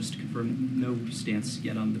moving on, just to confirm, no stance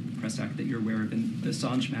yet on the Press Act that you're aware of. In the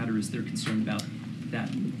Assange matter, is there concern about that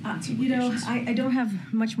its You know, implications? I don't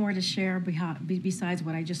have much more to share besides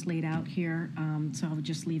what I just laid out here, so I'll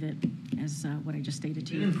just leave it as what I just stated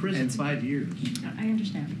to you. Been in prison 5 years. I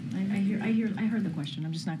understand. I heard the question.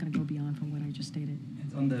 I'm just not going to go beyond from what I just stated.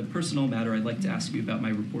 On the personal matter, I'd like to ask you about my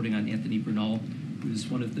reporting on Anthony Bernal, who is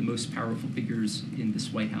one of the most powerful figures in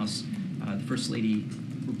this White House. The First Lady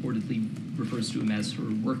reportedly refers to him as her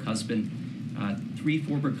work husband. 3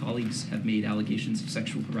 former colleagues have made allegations of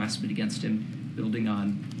sexual harassment against him, building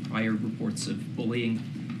on prior reports of bullying.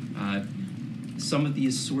 Some of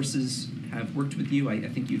these sources have worked with you. I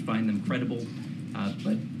think you'd find them credible.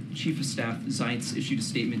 But Chief of Staff Zients issued a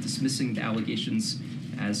statement dismissing the allegations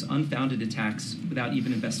as unfounded attacks without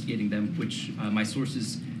even investigating them, which my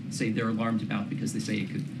sources say they're alarmed about because they say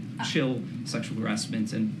it could chill sexual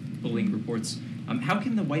harassment and bullying reports. How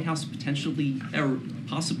can the White House potentially or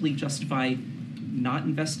possibly justify not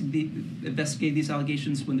investigate these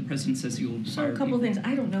allegations when the president says he will fire So a couple people? of things.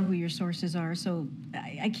 I don't know who your sources are, so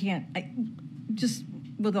I can't. Just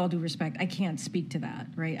with all due respect, I can't speak to that,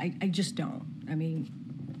 right? I just don't. I mean,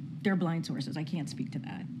 they're blind sources. I can't speak to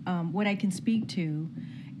that. What I can speak to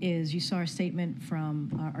is you saw a statement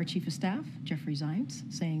from our Chief of Staff, Jeffrey Zients,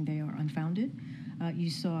 saying they are unfounded.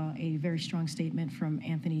 You saw a very strong statement from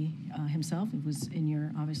Anthony himself. It was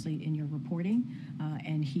obviously in your reporting,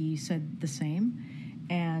 and he said the same.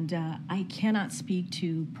 And I cannot speak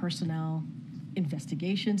to personnel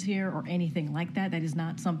investigations here or anything like that. That is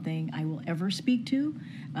not something I will ever speak to.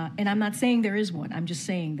 And I'm not saying there is one. I'm just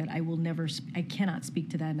saying that I cannot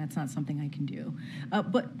speak to that, and that's not something I can do.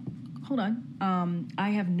 But hold on. I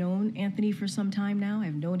have known Anthony for some time now.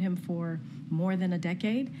 I've known him for more than a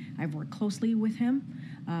decade. I've worked closely with him,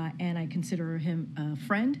 and I consider him a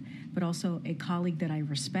friend, but also a colleague that I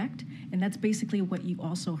respect. And that's basically what you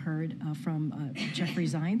also heard from Jeffrey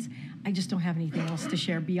Zients. I just don't have anything else to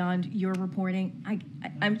share beyond your reporting.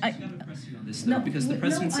 Because the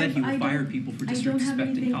president said he will fire people for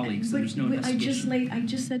disrespecting colleagues, and there's no investigation. I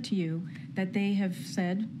just said to you that they have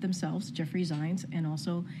said themselves, Jeffrey Zients and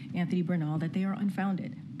also Anthony Bernal, that they are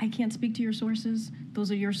unfounded. I can't speak to your sources. Those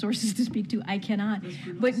are your sources to speak to. I cannot.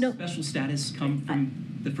 But no Special status come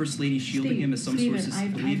from the First Lady shielding him, as some sources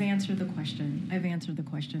believe? I've answered the question.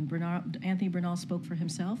 Anthony Bernal spoke for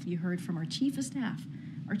himself. You heard from our Chief of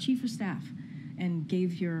Staff, and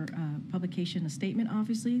gave your publication a statement,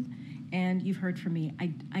 obviously. And you've heard from me.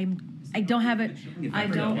 I don't have it. I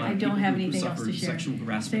don't have anything else to share.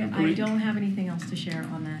 I don't have anything else to share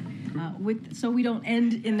on that. So we don't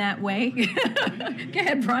end in that way. Go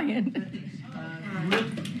ahead, Brian.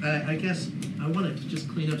 I guess I wanted to just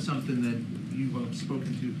clean up something that you've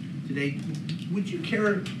spoken to today. Would you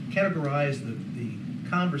categorize the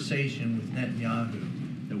conversation with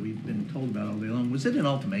Netanyahu that we've been told about all day long? Was it an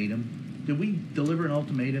ultimatum? Did we deliver an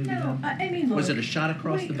ultimatum? No, I mean, look, was it a shot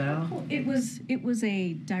across the bow? It was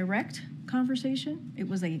a direct conversation. It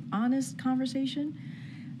was an honest conversation.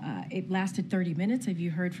 It lasted 30 minutes, as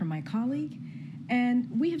you heard from my colleague. And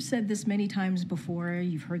we have said this many times before.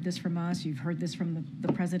 You've heard this from us. You've heard this from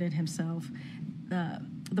the president himself.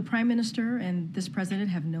 The prime minister and this president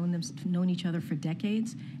have known each other for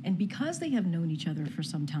decades. And because they have known each other for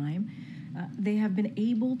some time, they have been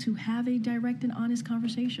able to have a direct and honest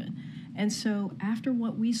conversation. And so after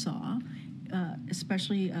what we saw,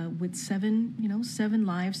 especially with seven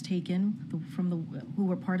lives taken who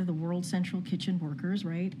were part of the World Central Kitchen workers,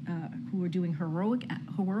 right, who were doing heroic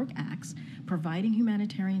acts, providing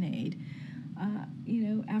humanitarian aid.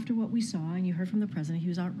 After what we saw, and you heard from the president, he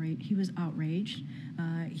was outraged.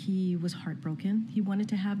 He was heartbroken. He wanted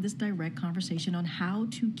to have this direct conversation on how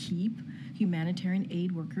to keep humanitarian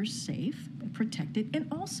aid workers safe, protected, and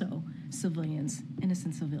also civilians,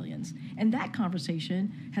 innocent civilians. And that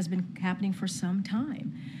conversation has been happening for some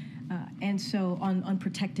time. And so on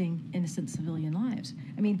protecting innocent civilian lives.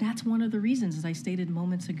 I mean, that's one of the reasons, as I stated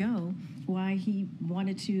moments ago, why he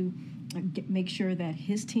wanted to make sure that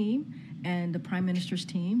his team and the Prime Minister's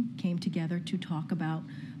team came together to talk about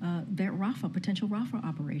their potential Rafah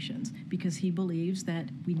operations, because he believes that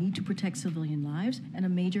we need to protect civilian lives, and a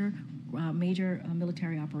major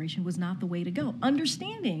military operation was not the way to go.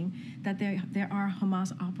 Understanding that there are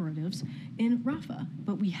Hamas operatives in Rafah,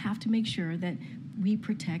 but we have to make sure that we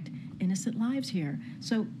protect innocent lives here.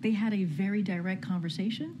 So they had a very direct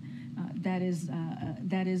conversation. That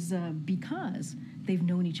is because they've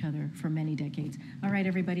known each other for many decades. All right,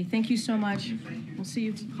 everybody, thank you so much. We'll see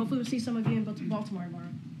you. Hopefully, we'll see some of you in Baltimore tomorrow.